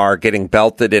the car, getting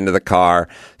belted into the car,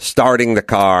 starting the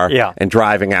car, and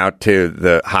driving out to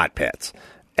the hot pits,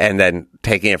 and then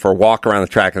taking it for a walk around the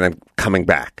track and then coming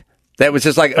back. That was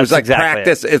just like, it was like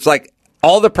practice. It's like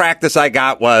all the practice I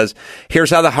got was, here's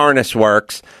how the harness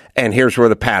works, and here's where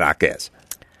the paddock is.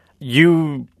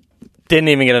 You didn't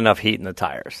even get enough heat in the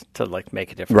tires to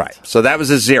make a difference. Right. So that was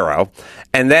a 0.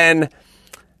 And then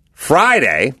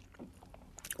Friday,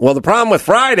 well, the problem with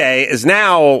Friday is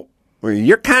now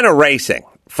you're kind of racing.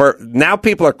 Now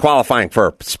people are qualifying for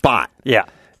a spot. Yeah.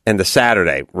 In the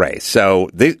Saturday race. So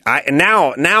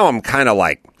now I'm kind of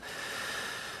like,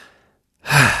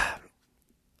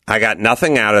 I got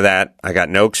nothing out of that. I got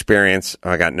no experience.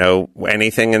 I got no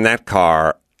anything in that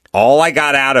car. All I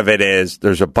got out of it is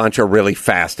there's a bunch of really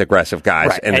fast, aggressive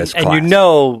guys in this class.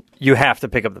 And you have to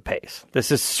pick up the pace.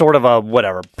 This is sort of a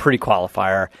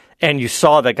pre-qualifier. And you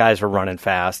saw that guys were running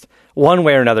fast. One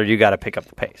way or another, you got to pick up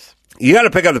the pace. You got to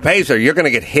pick up the pace or you're going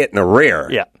to get hit in the rear.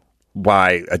 Yeah.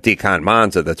 By a Decon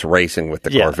Monza that's racing with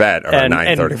the Corvette or a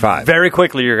 935. And very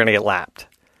quickly, you're going to get lapped.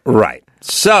 Right.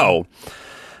 So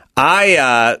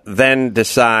I then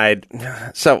decide.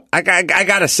 So I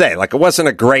got to say, it wasn't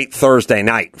a great Thursday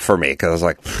night for me because I was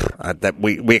like, that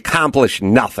we accomplished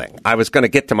nothing. I was going to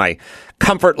get to my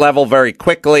comfort level very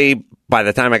quickly by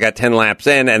the time I got 10 laps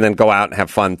in and then go out and have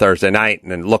fun Thursday night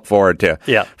and then look forward to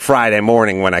Friday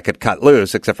morning when I could cut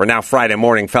loose, except for now Friday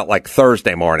morning felt like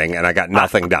Thursday morning and I got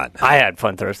nothing done. I had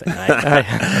fun Thursday night. I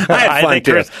had fun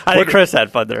too. I think Chris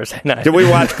had fun Thursday night. Did we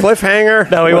watch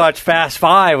Cliffhanger? No, we watched Fast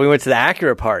Five. We went to the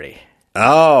Acura party.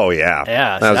 Oh, yeah.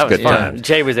 Yeah, that was fun. time.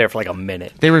 Jay was there for a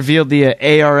minute. They revealed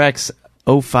the ARX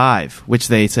 05, which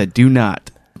they said do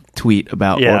not tweet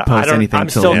about or post anything. I'm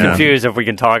still confused if we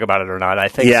can talk about it or not. I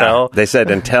think so. They said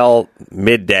until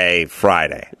midday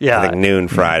Friday. Yeah. I think noon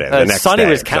Friday. The next Sonny day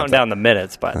was counting down the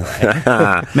minutes, by the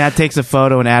way. Matt takes a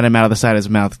photo and Adam out of the side of his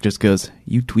mouth just goes,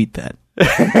 "You tweet that."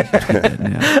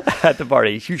 At the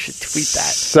party, you should tweet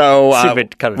that. So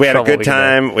we had a good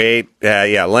time. We ate.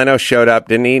 Leno showed up,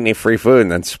 didn't eat any free food,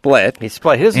 and then split. He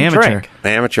split. He doesn't drink.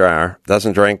 Amateur hour.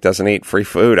 Doesn't drink, doesn't eat free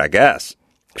food, I guess.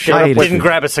 Didn't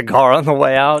grab a cigar on the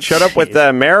way out. Showed up with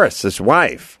Maris, his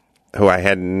wife, who I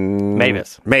had...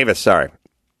 Mavis, sorry.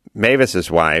 Mavis's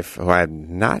wife, who I had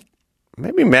not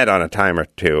maybe met on a time or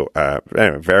two.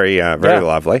 Anyway, very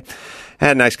lovely.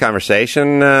 Had a nice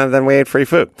conversation. Then we ate free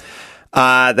food.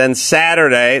 Then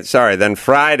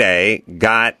Friday,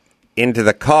 got into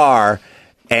the car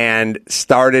and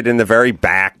started in the very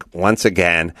back once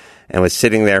again and was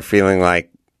sitting there feeling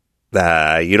like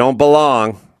you don't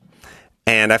belong.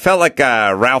 And I felt like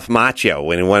Ralph Macchio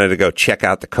when he wanted to go check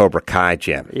out the Cobra Kai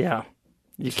gym. Yeah.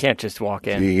 You can't just walk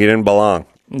in. You didn't belong.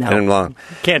 No. You didn't belong.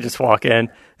 You can't just walk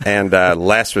in. And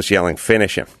Les was yelling,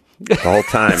 "Finish him," the whole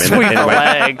time.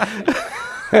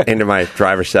 Into my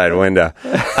driver's side window.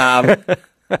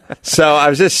 So I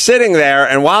was just sitting there,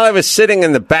 and while I was sitting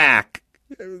in the back,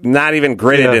 not even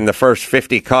gridded in the first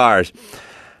 50 cars,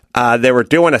 they were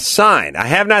doing a sign. I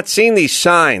have not seen these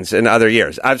signs in other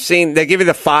years. I've seen, they give you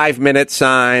the 5-minute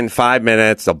sign, 5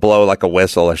 minutes, they'll blow like a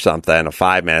whistle or something, or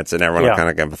 5 minutes, and everyone will kind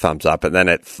of give a thumbs up. And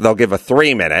then they'll give a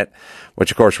 3-minute,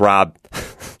 which of course Rob,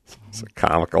 it's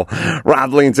comical.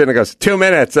 Rob leans in and goes, 2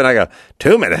 minutes. And I go,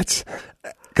 2 minutes?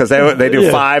 Because they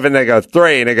do 5 and they go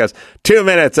 3, and he goes 2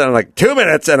 minutes, and I'm like 2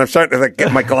 minutes, and I'm starting to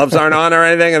get my gloves aren't on or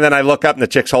anything, and then I look up and the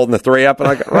chick's holding the 3 up, and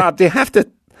I go, Rob, do you have to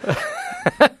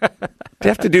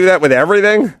do that with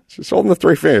everything? She's holding the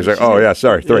 3 fingers. Like, oh yeah,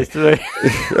 sorry, 3, 2,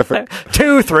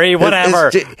 3,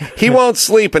 whatever. He won't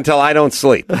sleep until I don't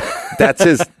sleep. That's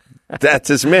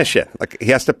his mission. Like,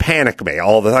 he has to panic me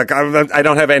all the like. I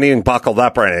don't have anything buckled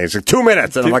up or anything. He's like 2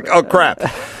 minutes, and I'm like, oh crap.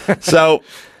 So,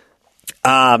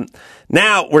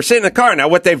 now we're sitting in the car. Now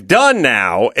what they've done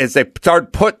now is they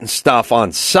start putting stuff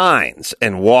on signs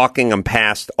and walking them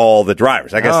past all the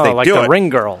drivers. I guess they like do the it. ring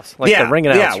girls, like the ring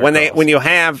announcer. Yeah, when you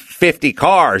have 50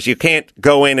 cars, you can't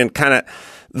go in and kind of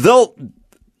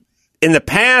in the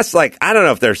past, like, I don't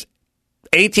know if there's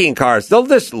 18 cars, they'll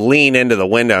just lean into the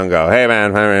window and go, "Hey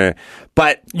man."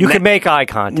 But you can make eye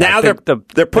contact. Now they're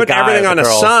putting everything on a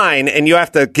sign, and you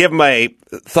have to give them a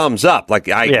thumbs up. Like,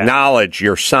 I acknowledge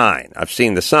your sign. I've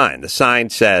seen the sign. The sign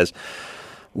says,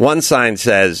 one sign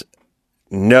says,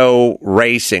 "No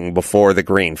racing before the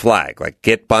green flag." Like,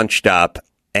 get bunched up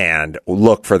and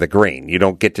look for the green. You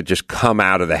don't get to just come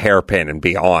out of the hairpin and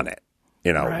be on it.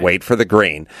 Wait for the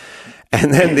green.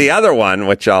 And then the other one,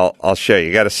 which I'll show you.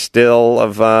 You got a still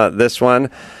of this one.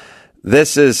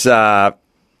 This is, I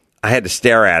had to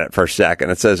stare at it for a second.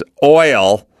 It says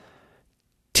oil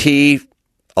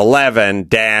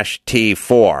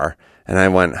T11-T4. And I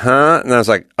went, huh? And I was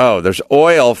like, oh, there's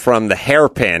oil from the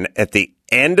hairpin at the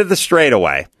end of the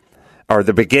straightaway, or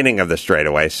the beginning of the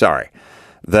straightaway, sorry.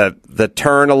 The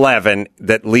turn 11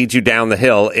 that leads you down the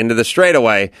hill into the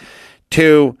straightaway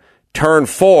to turn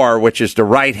 4, which is the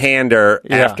right-hander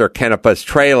after Kenepa's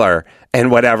trailer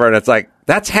and whatever. And it's like,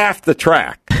 that's half the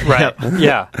track. Right.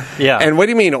 Yeah. And what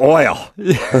do you mean oil?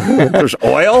 There's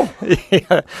oil?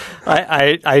 Yeah.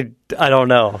 I don't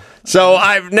know. So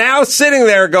I'm now sitting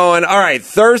there going, all right,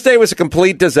 Thursday was a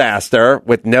complete disaster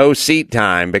with no seat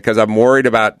time because I'm worried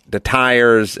about the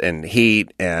tires and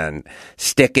heat and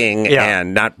sticking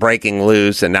and not breaking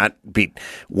loose and not be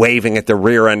waving at the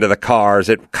rear end of the car as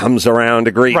it comes around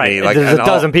to greet me. Like, there's a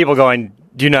dozen people going,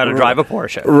 do you know how to drive a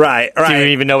Porsche? Right. Do you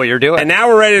even know what you're doing? And now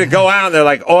we're ready to go out, and they're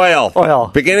like, oil.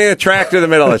 Beginning of the track to the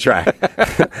middle of the track.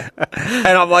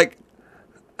 And I'm like,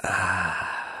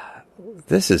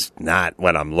 this is not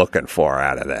what I'm looking for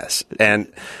out of this.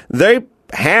 And they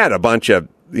had a bunch of,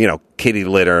 kitty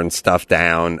litter and stuff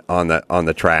down on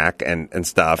the track and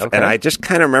stuff. Okay. And I just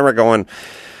kind of remember going,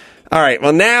 all right,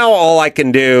 well, now all I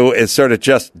can do is sort of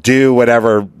just do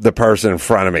whatever the person in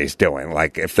front of me is doing.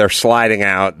 Like, if they're sliding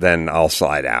out, then I'll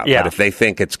slide out. Yeah. But if they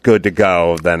think it's good to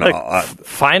go, then I'll...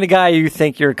 find a guy you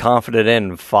think you're confident in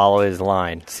and follow his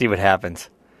line. See what happens.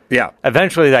 Yeah.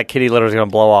 Eventually, that kitty litter is going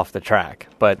to blow off the track.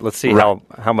 But let's see how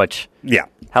much... Yeah.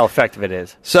 How effective it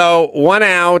is. So, one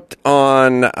out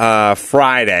on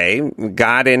Friday,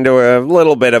 got into a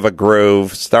little bit of a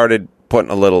groove, started putting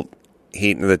a little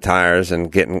heat into the tires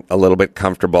and getting a little bit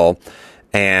comfortable,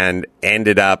 and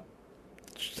ended up,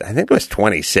 I think it was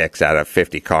 26 out of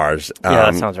 50 cars.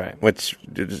 Yeah, that sounds right. Which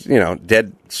is,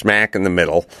 dead smack in the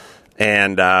middle.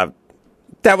 And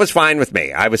that was fine with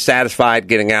me. I was satisfied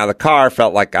getting out of the car,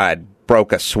 felt like I'd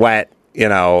broke a sweat,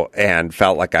 and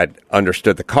felt like I'd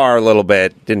understood the car a little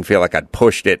bit, didn't feel like I'd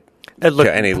pushed it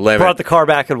to any limit. Brought the car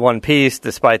back in one piece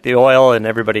despite the oil and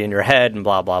everybody in your head and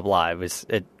blah, blah, blah.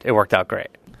 It worked out great.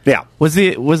 Yeah. Was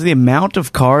the amount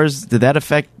of cars, did that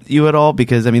affect you at all?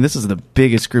 Because, this is the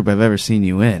biggest group I've ever seen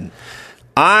you in.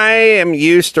 I am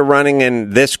used to running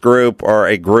in this group or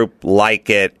a group like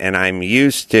it, and I'm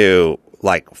used to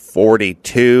like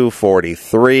 42,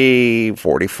 43,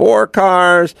 44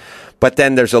 cars. But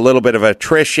then there's a little bit of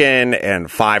attrition, and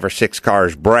 5 or 6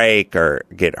 cars break or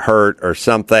get hurt or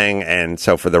something. And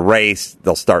so for the race,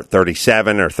 they'll start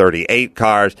 37 or 38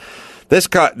 cars.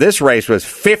 This race was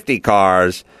 50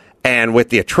 cars, and with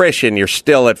the attrition, you're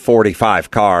still at 45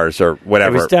 cars or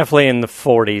whatever. It was definitely in the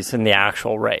 40s in the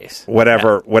actual race.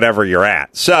 Whatever you're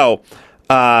at. So,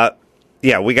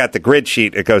 we got the grid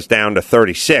sheet. It goes down to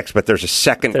 36, but there's a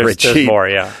second grid sheet. There's more,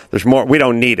 yeah. There's more. We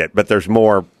don't need it, but there's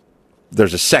more.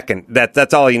 There's a second.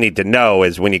 That's all you need to know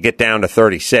is when you get down to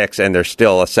 36 and there's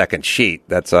still a second sheet.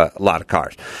 That's a lot of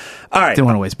cars. All right. Didn't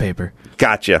want to waste paper.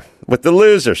 Gotcha. With the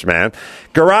losers, man.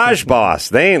 Garage Boss.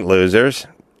 They ain't losers.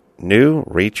 New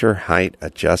Reacher Height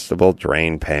Adjustable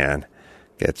Drain Pan.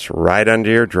 Gets right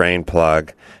under your drain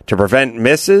plug to prevent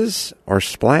misses or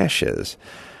splashes.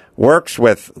 Works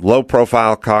with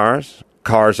low-profile cars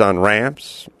on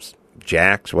ramps,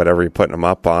 jacks, whatever you're putting them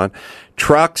up on,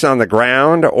 trucks on the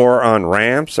ground or on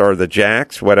ramps or the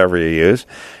jacks, whatever you use.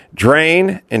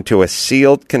 Drain into a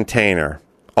sealed container.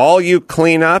 All you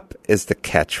clean up is the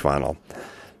catch funnel.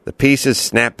 The pieces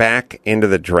snap back into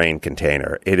the drain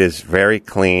container. It is very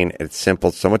clean. It's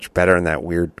simple. So much better than that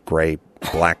weird gray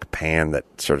black pan that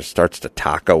sort of starts to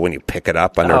taco when you pick it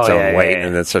up under its own weight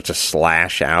and then starts to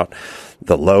slash out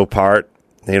the low part.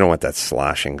 You don't want that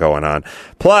sloshing going on.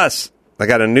 Plus, I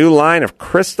got a new line of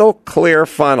crystal clear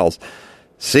funnels.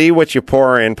 See what you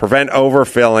pour in. Prevent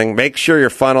overfilling. Make sure your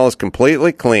funnel is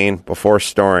completely clean before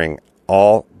storing.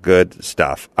 All good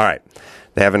stuff. All right.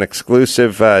 They have an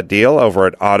exclusive deal over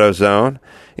at AutoZone.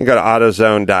 You can go to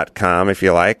AutoZone.com if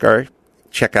you like, or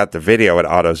check out the video at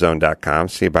AutoZone.com.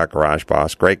 See about Garage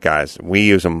Boss. Great guys. We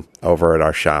use them over at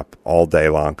our shop all day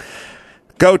long.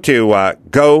 Go to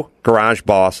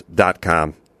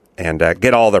GoGarageBoss.com and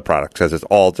get all their products because it's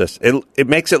all just, it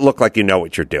makes it look like you know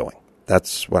what you're doing.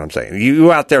 That's what I'm saying.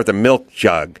 You out there with the milk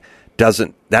jug,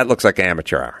 that looks like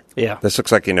amateur hour. Yeah. This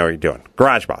looks like you know what you're doing.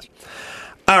 Garage Boss.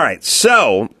 All right,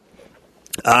 so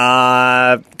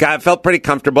felt pretty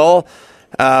comfortable.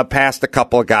 Passed a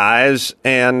couple of guys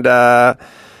and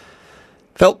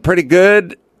felt pretty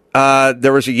good.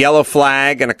 There was a yellow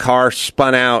flag and a car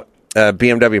spun out. A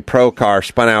BMW Pro car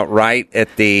spun out right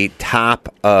at the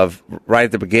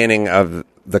beginning of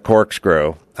the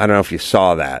corkscrew. I don't know if you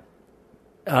saw that.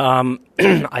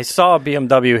 I saw a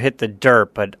BMW hit the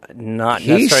dirt, but not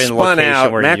necessarily in the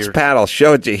location where Max Paddle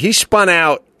showed you. He spun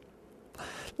out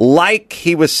like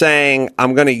he was saying,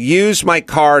 I'm going to use my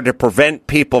car to prevent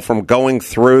people from going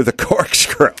through the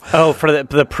corkscrew. Oh, for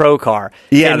the Pro car.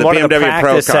 Yeah, in the one BMW of the Pro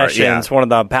practice car. Sessions, one of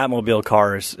the Batmobile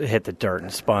cars hit the dirt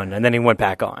and spun, and then he went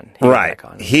back on.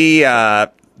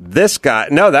 This guy,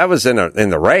 no, that was in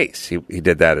the race. He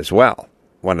did that as well,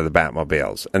 one of the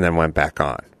Batmobiles, and then went back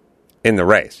on in the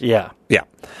race. Yeah. Yeah.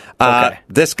 Okay.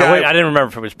 This guy, I didn't remember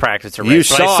if it was practice or race. You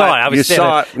saw it. I was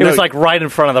It was like right in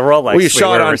front of the Rolex. Well, you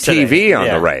saw it on TV on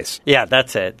the race. Yeah,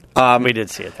 that's it. We did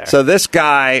see it there. So this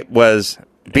guy was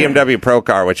BMW Pro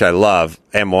car, which I love,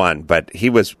 M1, but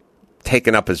he was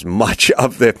taking up as much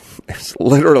of it's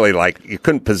literally like you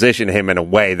couldn't position him in a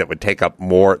way that would take up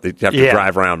more. You have to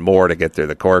drive around more to get through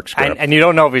the corkscrew. And you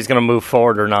don't know if he's going to move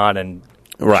forward or not, and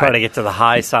try to get to the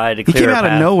high side to clear He came out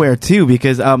of nowhere, too,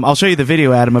 because I'll show you the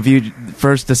video, Adam, of you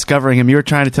first discovering him. You were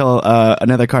trying to tell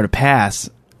another car to pass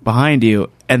behind you,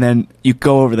 and then you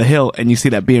go over the hill, and you see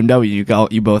that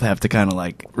BMW. You both have to kind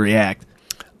of, react.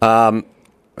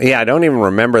 Yeah, I don't even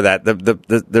remember that.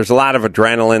 There's a lot of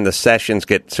adrenaline. The sessions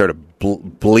get sort of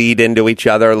bleed into each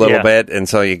other a little bit, and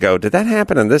so you go, did that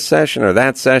happen in this session or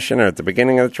that session or at the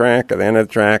beginning of the track or the end of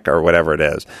the track or whatever it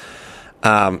is?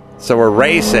 So we're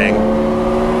racing.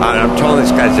 I'm telling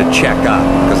these guys to check up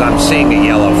because I'm seeing a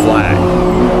yellow flag.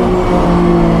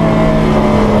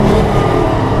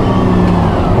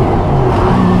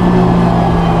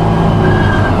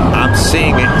 I'm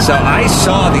seeing it. So I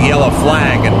saw the yellow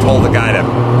flag and told the guy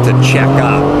to check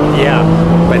up. Yeah.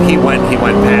 But he went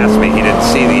past me. He didn't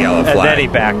see the yellow flag. And then he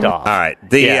backed off. All right.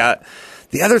 The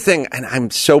other thing, and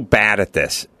I'm so bad at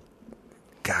this.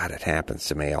 God, it happens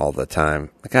to me all the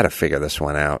time. I got to figure this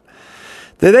one out.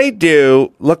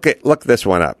 Look this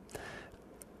one up.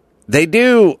 They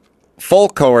do full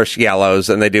course yellows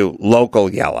and they do local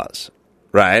yellows,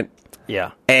 right?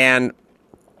 Yeah. And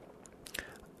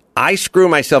I screw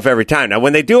myself every time. Now,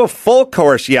 when they do a full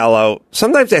course yellow,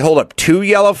 sometimes they hold up 2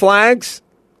 yellow flags,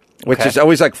 which is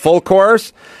always like full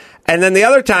course. And then the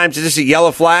other times it's just a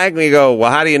yellow flag, and you go,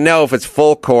 well, how do you know if it's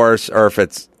full course or if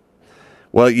it's...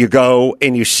 Well, you go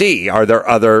and you see, are there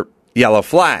other yellow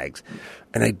flags?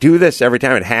 And I do this every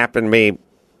time. It happened to me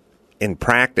in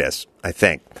practice, I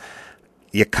think.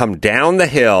 You come down the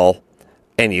hill,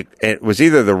 and it was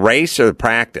either the race or the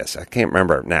practice. I can't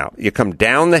remember now. You come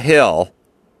down the hill.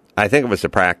 I think it was the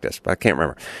practice, but I can't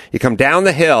remember. You come down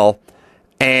the hill,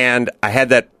 and I had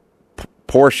that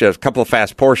Porsche, a couple of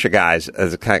fast Porsche guys,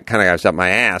 as the kind of guys up my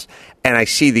ass, and I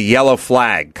see the yellow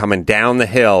flag coming down the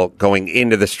hill going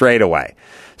into the straightaway.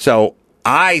 So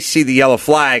I see the yellow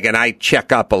flag, and I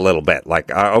check up a little bit,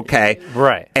 like, okay.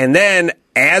 Right. And then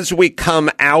as we come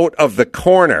out of the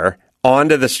corner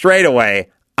onto the straightaway,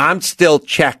 I'm still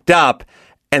checked up,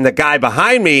 and the guy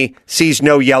behind me sees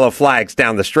no yellow flags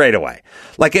down the straightaway.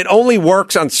 Like, it only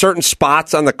works on certain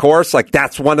spots on the course. Like,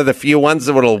 that's one of the few ones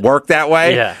that will work that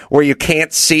way, where you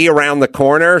can't see around the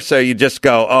corner. So you just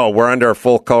go, oh, we're under a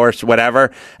full course,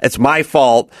 whatever. It's my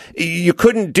fault. You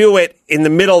couldn't do it in the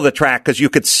middle of the track because you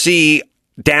could see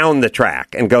down the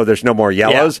track and go, there's no more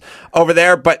yellows over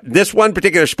there. But this one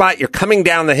particular spot, you're coming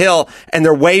down the hill and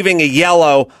they're waving a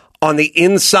yellow on the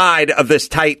inside of this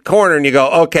tight corner, and you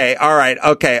go, okay, all right,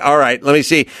 let me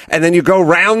see. And then you go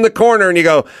round the corner, and you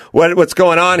go, what's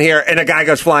going on here? And a guy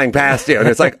goes flying past you, and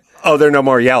it's like, oh, there are no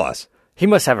more yellows. He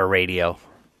must have a radio.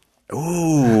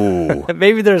 Ooh.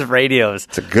 Maybe there's radios.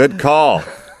 It's a good call.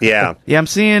 Yeah. Yeah, I'm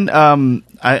seeing,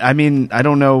 I mean, I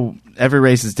don't know, every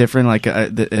race is different, like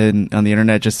on the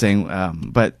internet, just saying,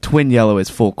 but twin yellow is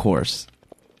full course.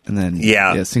 And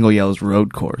then single yellow is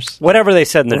road course. Whatever they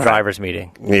said in the driver's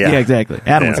meeting. Yeah, exactly.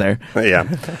 Adam was there.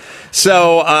 Yeah.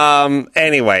 So,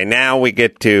 anyway, now we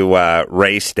get to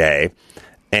race day,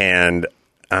 and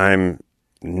I'm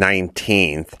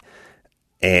 19th,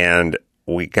 and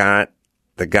we got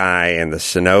the guy in the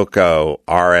Sunoco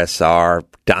RSR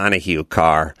Donahue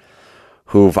car,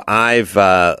 who I've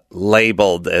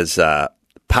labeled as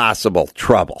possible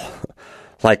trouble.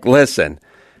 Like, listen,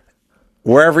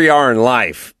 wherever you are in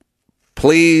life,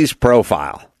 please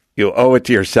profile. You owe it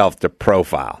to yourself to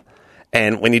profile.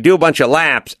 And when you do a bunch of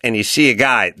laps and you see a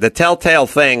guy, the telltale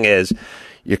thing is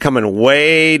you're coming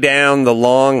way down the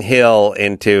long hill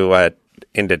into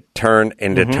turn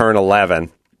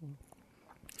 11,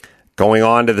 going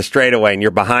on to the straightaway, and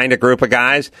you're behind a group of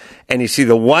guys, and you see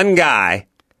the one guy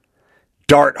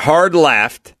dart hard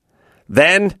left,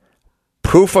 then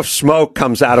poof of smoke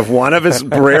comes out of one of his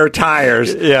rear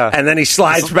tires, and then he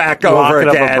slides back over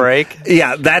again. Up a brake.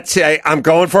 Yeah, that's I'm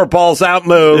going for a balls out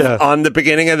move on the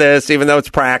beginning of this, even though it's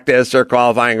practice or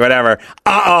qualifying, whatever.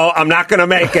 I'm not going to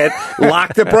make it.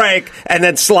 Lock the brake and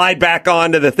then slide back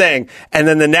onto the thing. And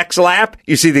then the next lap,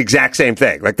 you see the exact same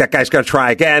thing. Like, that guy's going to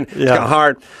try again. It's going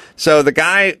hard. So the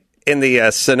guy in the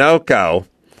Sunoco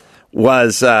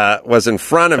was in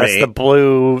front of me. That's the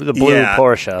blue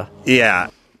Porsche.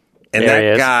 Yeah. And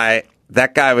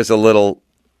that guy was a little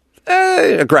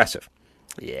aggressive.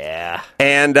 Yeah.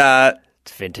 And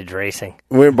it's vintage racing.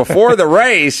 Before the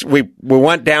race, we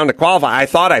went down to qualify. I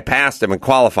thought I passed him in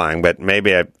qualifying, but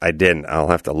maybe I didn't. I'll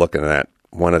have to look into that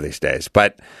one of these days.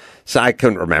 But so I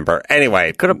couldn't remember.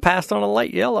 Anyway, could have passed on a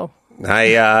light yellow.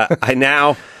 I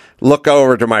now look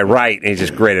over to my right, and he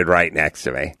just gridded right next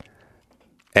to me.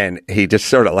 And he just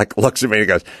sort of like looks at me and he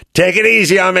goes, "Take it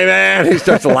easy on me, man." He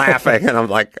starts laughing, and I'm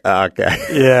like, okay.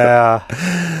 Yeah.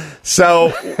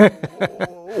 So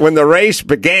when the race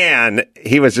began,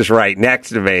 he was just right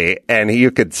next to me, and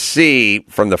you could see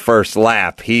from the first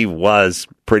lap he was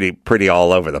pretty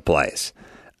all over the place,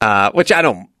 which I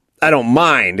don't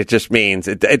mind. It just means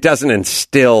it doesn't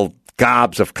instill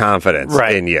gobs of confidence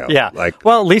in you. Yeah.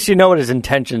 Well, at least you know what his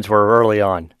intentions were early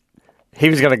on. He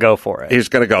was going to go for it. He was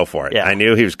going to go for it. Yeah. I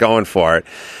knew he was going for it.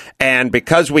 And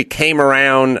because we came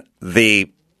around the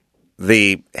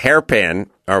hairpin,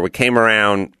 or we came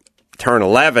around turn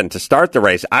 11 to start the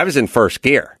race, I was in first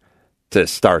gear to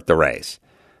start the race.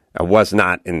 I was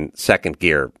not in second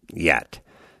gear yet.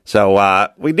 So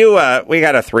we got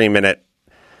a 3-minute.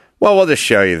 Well, we'll just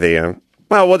show you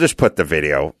we'll just put the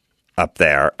video up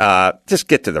there. Just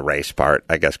get to the race part.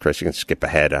 I guess, Chris, you can skip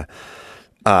ahead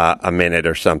a minute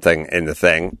or something in the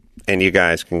thing, and you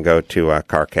guys can go to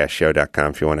carcastshow.com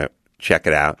if you want to check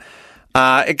it out.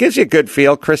 It gives you a good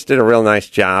feel. Chris did a real nice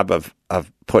job of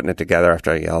putting it together after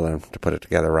I yelled at him to put it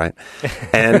together right.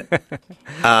 And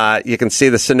you can see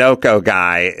the Sunoco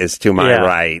guy is to my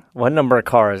right. What number of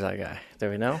car is that guy? Do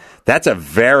we know? That's a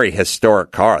very historic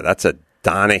car. That's a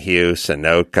Donahue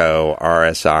Sunoco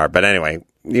RSR. But anyway,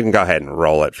 you can go ahead and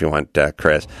roll it if you want,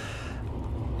 Chris.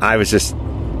 I was just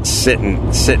sitting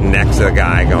next to the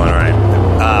guy going, all right.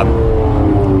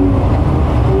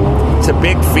 It's a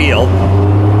big field.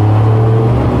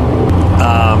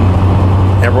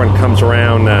 Everyone comes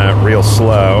around real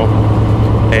slow.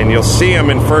 And you'll see him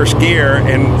in first gear,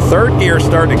 and third gear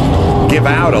starting to give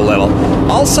out a little.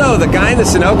 Also, the guy in the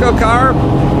Sunoco car,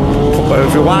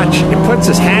 if you watch, he puts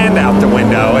his hand out the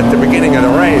window at the beginning of the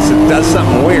race. It does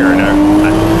something weird.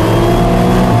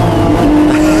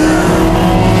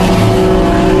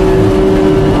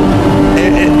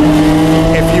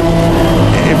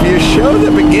 If you show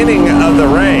the beginning of the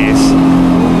race,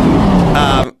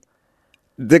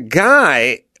 the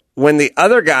guy... When the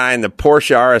other guy in the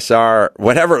Porsche RSR,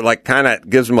 whatever, like kind of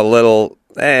gives him a little,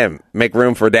 make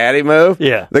room for daddy move.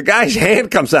 Yeah. The guy's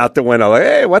hand comes out the window like,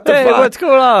 hey, what the fuck? What's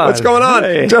going on? What's going on?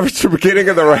 Hey. It's the beginning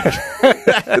of the race.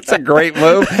 It's a great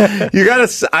move. You got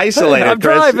to isolate it, I'm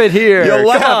Chris. driving here. You'll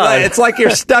laugh. It's like you're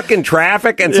stuck in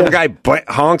traffic and some guy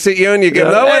honks at you and you go,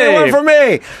 no, what do you want from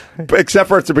me? Except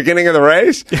for it's the beginning of the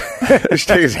race. Just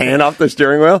take his hand off the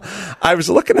steering wheel. I was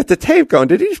looking at the tape going,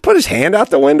 did he just put his hand out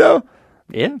the window?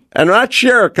 Yeah, and I'm not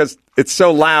sure because it's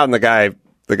so loud and the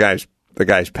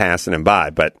guy's passing him by.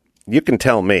 But you can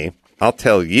tell me. I'll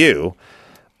tell you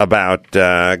about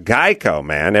Geico,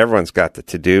 man. Everyone's got the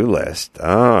to-do list.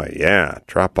 Oh yeah,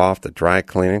 drop off the dry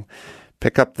cleaning,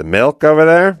 pick up the milk over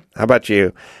there. How about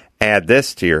you add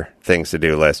this to your things to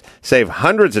do list? Save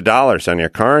hundreds of dollars on your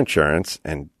car insurance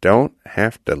and don't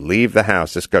have to leave the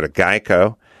house. Just go to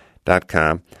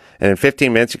geico.com. And in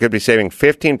 15 minutes, you could be saving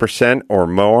 15% or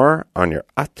more on your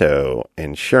auto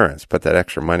insurance. Put that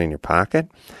extra money in your pocket.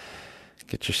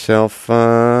 Get yourself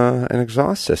an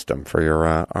exhaust system for your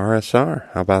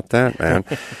RSR. How about that, man?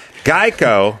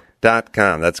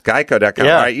 Geico.com. That's geico.com.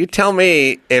 Yeah. All right, you tell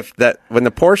me if that when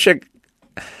the Porsche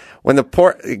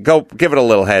go give it a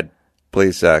little head,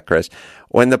 please, Chris.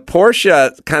 When the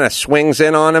Porsche kind of swings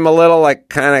in on him a little, like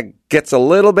kind of gets a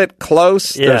little bit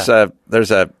close, yeah. there's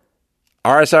a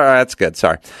RSR, that's good.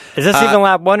 Sorry. Is this even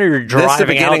lap one, or you're driving this is the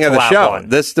beginning of the lap show. one?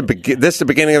 This is the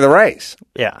beginning of the race.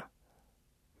 Yeah.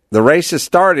 The race has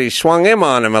started. He swung in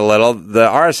on him a little. The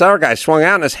RSR guy swung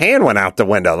out, and his hand went out the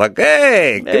window. Like,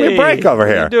 hey, give me a break over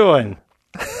here. What are you doing?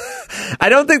 I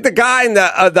don't think the guy in the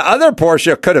other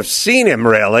Porsche could have seen him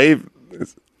really.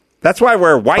 That's why I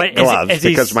wear white gloves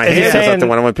because my hand is out the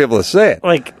window. I want people to see it.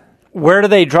 Like, where do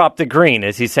they drop the green?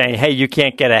 Is he saying, hey, you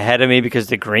can't get ahead of me because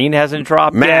the green hasn't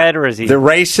dropped yet? Or is he? The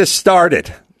race has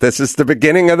started. This is the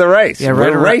beginning of the race. Yeah,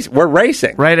 we're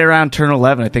racing. Right around turn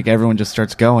 11, I think everyone just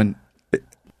starts going.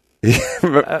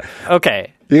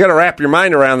 Okay. You got to wrap your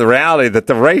mind around the reality that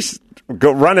the race,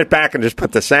 run it back and just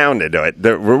put the sound into it.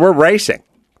 We're racing.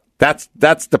 That's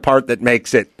the part that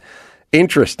makes it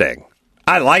interesting.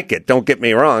 I like it. Don't get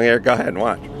me wrong. Here, go ahead and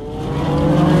watch.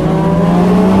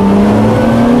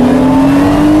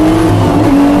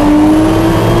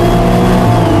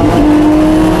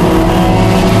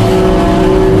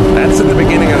 At the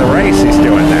beginning of the race, he's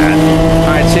doing that.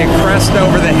 All right, so you crest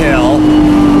over the hill.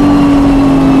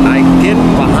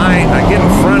 I get in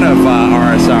front of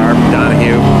RSR,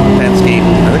 Donahue, Penske.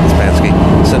 I think it's Penske,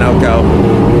 Sunoco.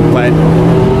 But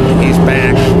he's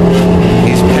back.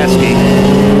 He's Penske.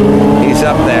 He's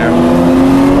up there.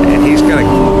 And he's going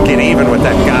to get even with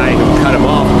that guy who cut him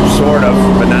off, sort of,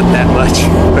 but not that much.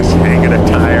 Was hanging a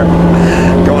tire,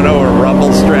 going over a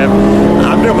rumble strip.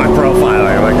 I'm doing my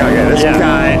profiling. I'm like, okay, this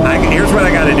guy, here's what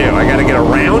I got to do. I got to get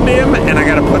around him, and I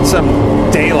got to put some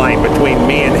daylight between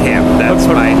me and him. That's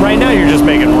my... Right now, you're just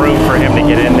making room for him to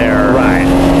get in there. Right.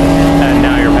 And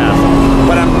now you're passing.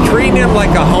 But I'm treating him like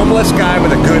a homeless guy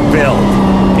with a good build.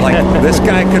 Like, this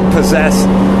guy could possess...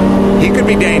 He could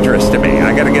be dangerous to me.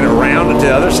 I got to get around to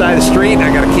the other side of the street, and I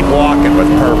got to keep walking with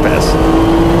purpose.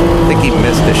 I think he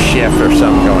missed a shift or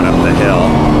something going up the hill.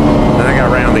 Then I got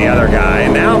around the other guy,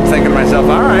 and now I'm thinking to myself,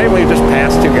 all right, we just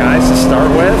passed two guys to start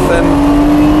with, and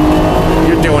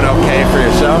you're doing okay for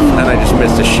yourself. And I just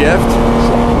missed a shift.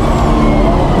 So,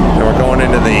 and we're going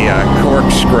into the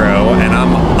corkscrew, and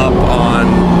I'm up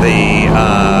on the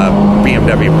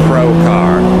BMW Pro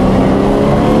car,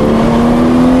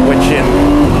 which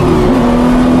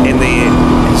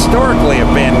historically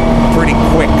have been pretty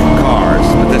quick cars,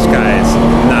 but this guy is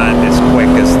not as quick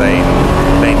as they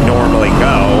normally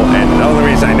go, and the only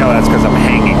reason I know that's because I'm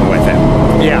hanging with him.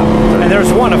 Yeah, and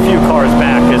there's one a few cars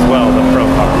back as well, the pro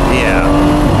car. Yeah.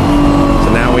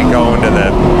 So now we go into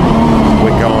the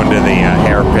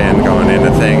hairpin, going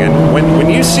into thing, and when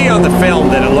you see on the film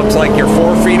that it looks like you're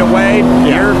 4 feet away,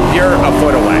 you're a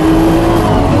foot away.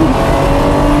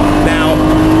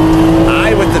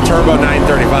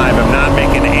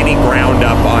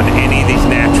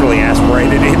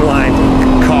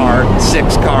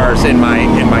 6 cars in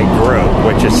my group,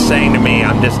 which is saying to me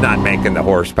I'm just not making the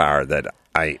horsepower that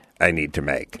I need to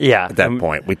make. Yeah. At that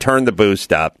point, we turned the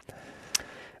boost up.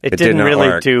 It didn't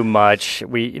really do much.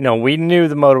 We knew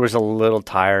the motor was a little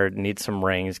tired, needs some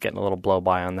rings, getting a little blow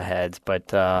by on the heads,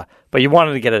 but you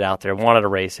wanted to get it out there, wanted to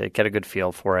race it, get a good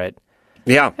feel for it.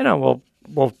 Yeah.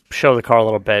 We'll show the car a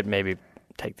little bit, maybe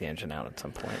take the engine out at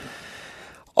some point.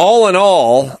 All in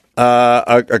all,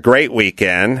 a great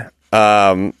weekend.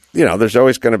 There's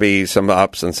always going to be some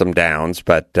ups and some downs,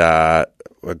 but a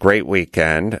great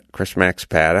weekend. Chris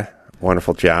Maxpata,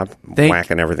 wonderful job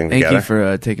whacking everything together. Thank you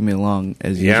for taking me along,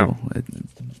 as usual.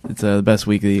 It's the best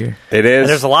week of the year. It is. And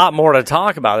there's a lot more to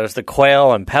talk about. There's the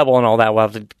Quail and Pebble and all that. We'll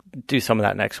have to do some of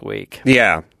that next week.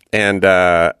 Yeah. And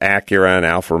Acura and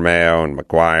Alfa Romeo and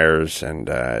Meguiar's and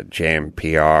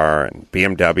JMPR and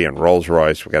BMW and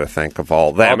Rolls-Royce. We've got to think of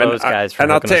all them. All those guys for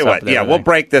and I'll tell you what, we'll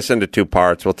break this into 2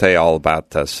 parts. We'll tell you all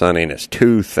about Sonny and his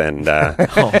tooth and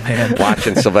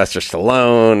watching Sylvester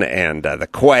Stallone and the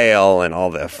Quail and all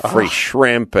the free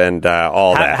shrimp and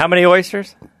all that. How many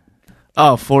oysters?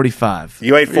 Oh, 45.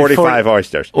 You ate 45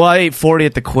 oysters. Well, I ate 40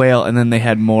 at the Quail, and then they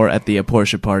had more at the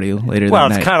Porsche party later that night.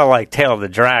 Well, it's kind of like Tail of the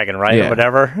Dragon, right? Yeah. Or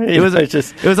whatever. It was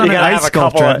on an ice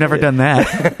sculpture. I've never done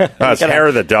that. It's Hair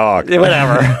of the Dog.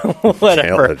 Whatever.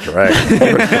 Tail of the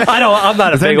Dragon. I'm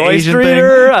not a big oyster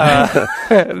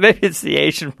eater. Maybe it's the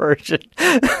Asian version.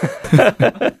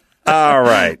 All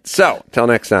right. So, till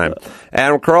next time.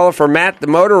 Adam Carolla for Matt the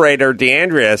Moderator,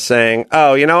 DeAndrea saying,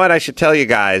 oh, you know what? I should tell you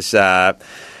guys.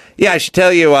 I should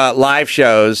tell you live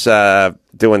shows,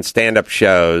 doing stand-up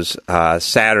shows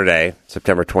Saturday,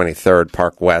 September 23rd,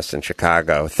 Park West in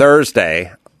Chicago.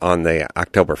 Thursday on the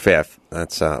October 5th,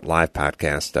 that's a live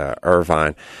podcast,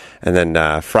 Irvine. And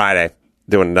then Friday,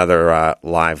 doing another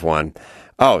live one.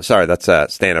 Oh, sorry, that's a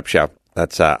stand-up show.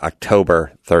 That's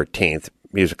October 13th.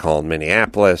 Music Hall in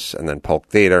Minneapolis, and then Polk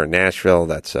Theater in Nashville.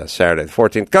 That's Saturday the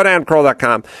 14th. Go to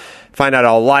AdamCarolla.com, find out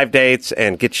all live dates,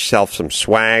 and get yourself some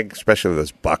swag, especially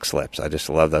those buck slips. I just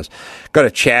love those. Go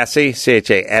to Chassis,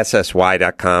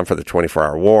 CHASSY.com for the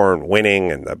 24-hour war and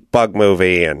winning and the bug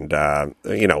movie and,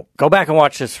 Go back and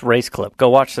watch this race clip. Go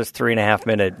watch this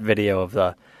 3.5-minute video of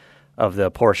the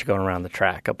Porsche going around the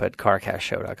track up at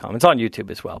carcastshow.com. It's on YouTube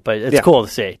as well, but it's cool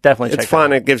to see. Definitely check it out. It's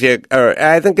fun. It gives you,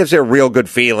 I think, gives you a real good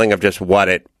feeling of just what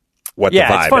the vibe is.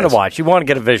 Yeah, it's fun to watch. You want to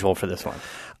get a visual for this one.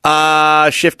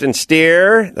 Shift and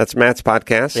Steer. That's Matt's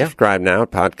podcast. Yeah. Subscribe now at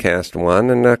Podcast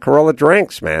One. And Corolla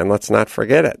Drinks, man. Let's not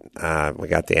forget it. We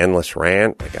got the Endless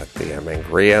Rant. We got the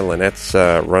Mangria. Lynette's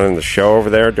running the show over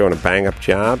there, doing a bang-up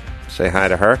job. Say hi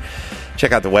to her.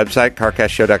 Check out the website,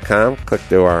 carcastshow.com. Click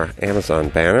through our Amazon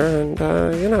banner. And,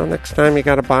 next time you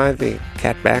got to buy the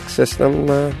catback system,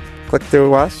 click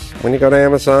through us when you go to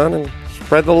Amazon and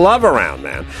spread the love around,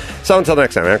 man. So until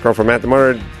next time, Crow from Matt the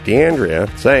Motor,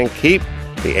 DeAndrea, saying keep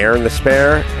the air in the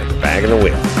spare and the bag in the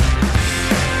wheel.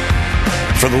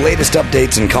 For the latest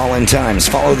updates and call-in times,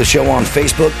 follow the show on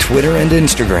Facebook, Twitter, and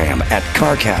Instagram at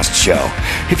CarCast Show.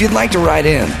 If you'd like to write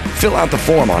in, fill out the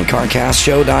form on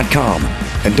carcastshow.com.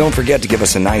 And don't forget to give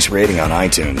us a nice rating on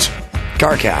iTunes.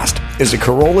 CarCast is a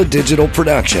Corolla digital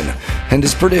production and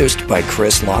is produced by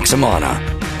Chris Loxamana.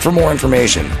 For more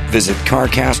information, visit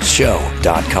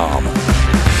carcastshow.com.